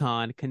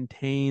Pluton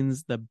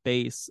contains the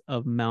base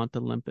of Mount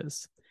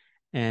Olympus,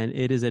 and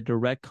it is a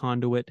direct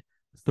conduit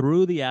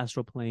through the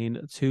astral plane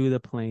to the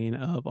plane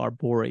of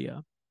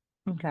Arborea.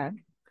 Okay.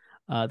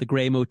 The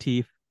gray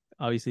motif,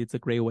 obviously it's a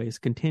gray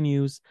waste,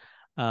 continues,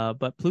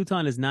 but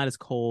Pluton is not as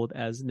cold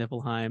as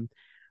Niflheim,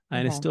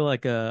 and it's still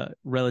like a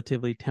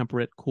relatively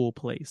temperate, cool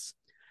place.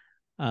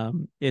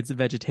 Its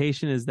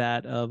vegetation is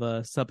that of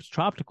a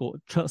subtropical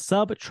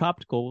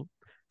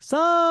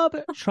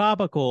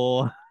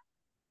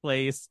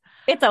place.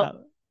 It's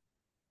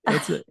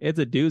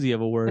a doozy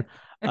of a word.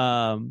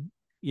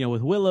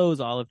 With willows,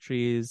 olive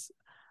trees,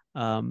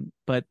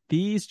 but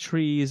these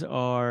trees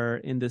are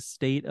in the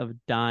state of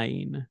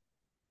dying.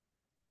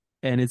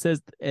 And it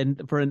says,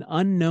 and for an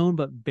unknown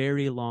but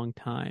very long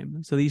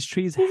time. So these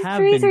trees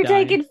are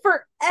taking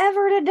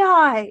forever to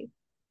die.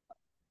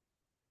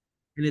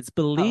 And it's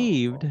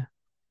believed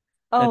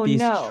that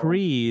these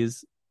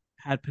trees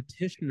had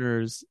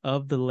petitioners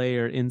of the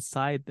lair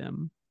inside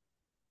them,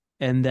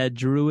 and that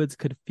druids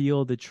could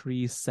feel the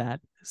tree's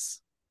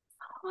sadness.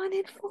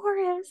 Haunted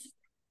forest.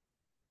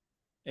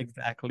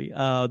 Exactly.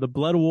 The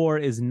blood war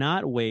is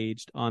not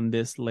waged on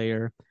this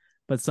lair,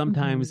 but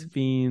sometimes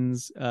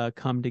fiends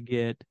come to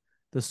get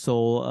the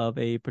soul of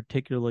a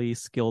particularly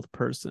skilled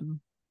person.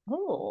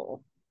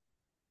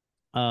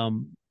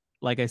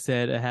 Like I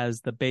said, it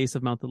has the base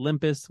of Mount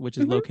Olympus, which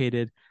is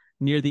located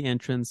near the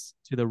entrance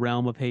to the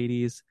realm of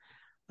Hades.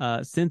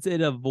 Since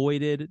it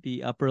avoided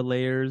the upper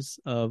layers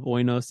of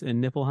Oinos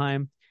and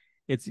Niflheim,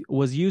 it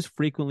was used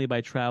frequently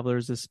by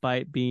travelers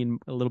despite being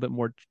a little bit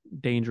more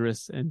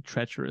dangerous and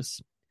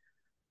treacherous.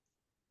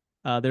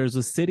 There's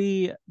a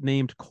city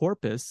named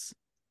Corpus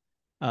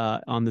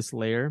on this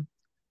layer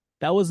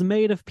that was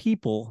made of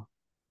people.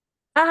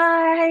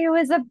 I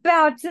was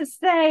about to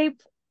say,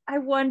 I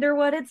wonder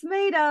what it's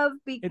made of,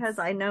 because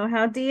I know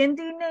how D&D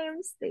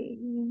names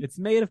things. It's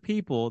made of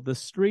people. The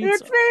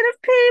streets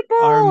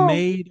are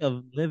made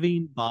of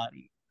living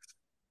bodies.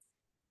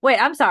 Wait,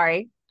 I'm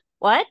sorry.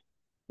 What?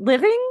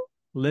 Living?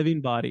 Living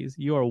bodies.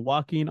 You are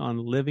walking on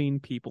living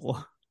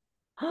people.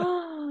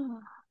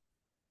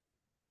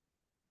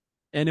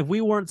 And if we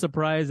weren't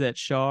surprised that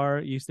Shar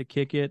used to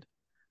kick it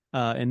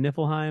in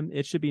Niflheim,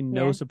 it should be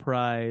no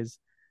surprise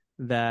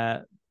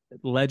that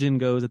legend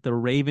goes that the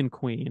Raven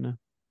Queen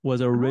was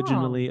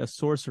originally a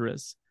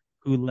sorceress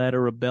who led a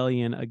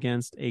rebellion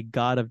against a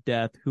god of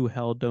death who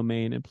held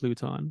domain in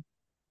Pluton.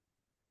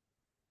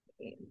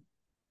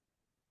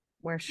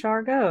 Where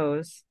Shar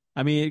goes.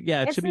 I mean,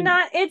 yeah,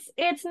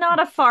 it's not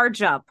a far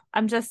jump.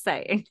 I'm just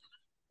saying.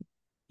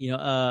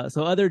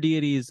 So other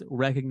deities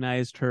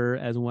recognized her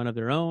as one of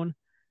their own,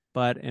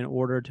 but in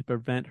order to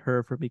prevent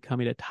her from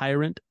becoming a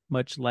tyrant,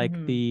 much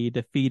like the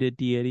defeated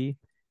deity,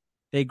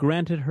 they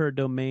granted her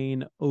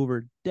domain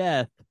over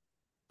death,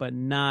 but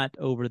not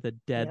over the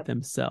dead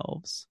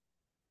themselves.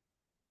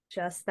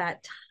 Just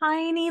that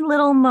tiny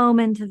little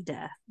moment of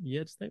death.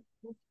 Yeah,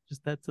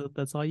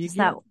 that's all you get.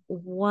 That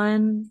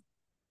one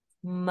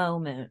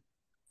moment.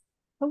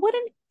 But what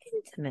an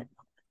intimate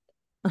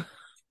moment.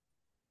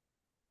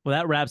 Well,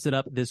 that wraps it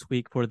up this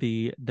week for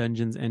the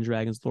Dungeons and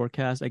Dragons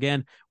Lorecast.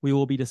 Again, we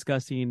will be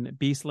discussing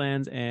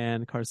Beastlands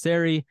and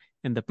Carceri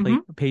in the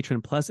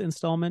Patron Plus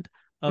installment.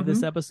 of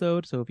this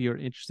episode. So if you're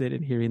interested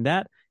in hearing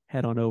that,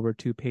 head on over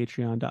to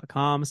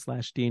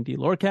patreon.com/D&D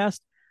Lorecast.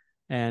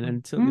 And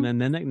until then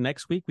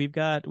next week, we've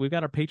got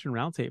our patron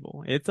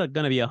roundtable. It's going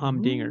to be a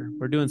humdinger.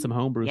 We're doing some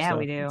homebrew stuff.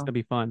 We do. It's going to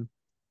be fun.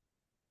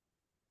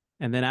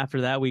 And then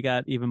after that, we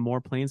got even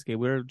more Planescape.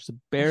 We're just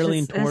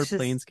barreling toward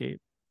Planescape.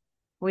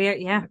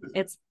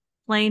 It's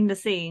plain to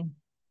see.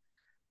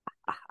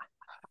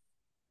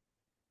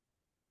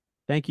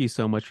 Thank you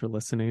so much for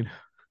listening.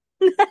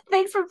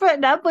 Thanks for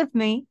putting up with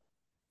me.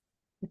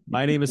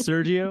 My name is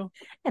Sergio.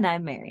 And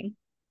I'm Mary.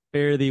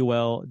 Fare thee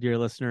well, dear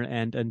listener,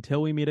 and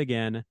until we meet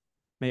again,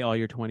 may all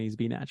your 20s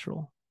be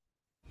natural.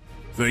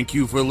 Thank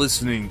you for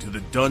listening to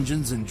the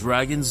Dungeons &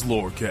 Dragons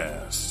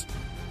Lorecast.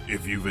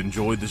 If you've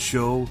enjoyed the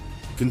show,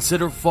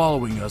 consider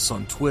following us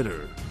on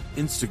Twitter,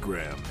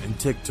 Instagram, and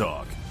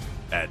TikTok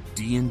at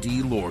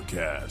D&D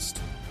Lorecast,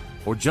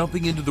 or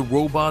jumping into the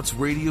Robots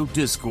Radio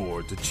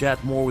Discord to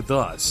chat more with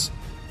us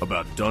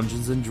about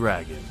Dungeons &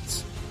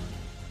 Dragons.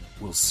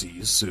 We'll see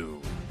you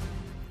soon.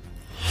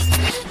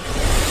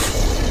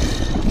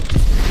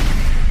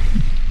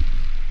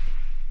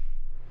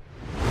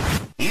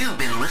 You've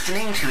been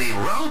listening to a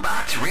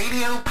Robots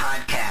Radio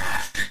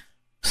podcast.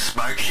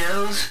 Smart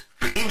shows,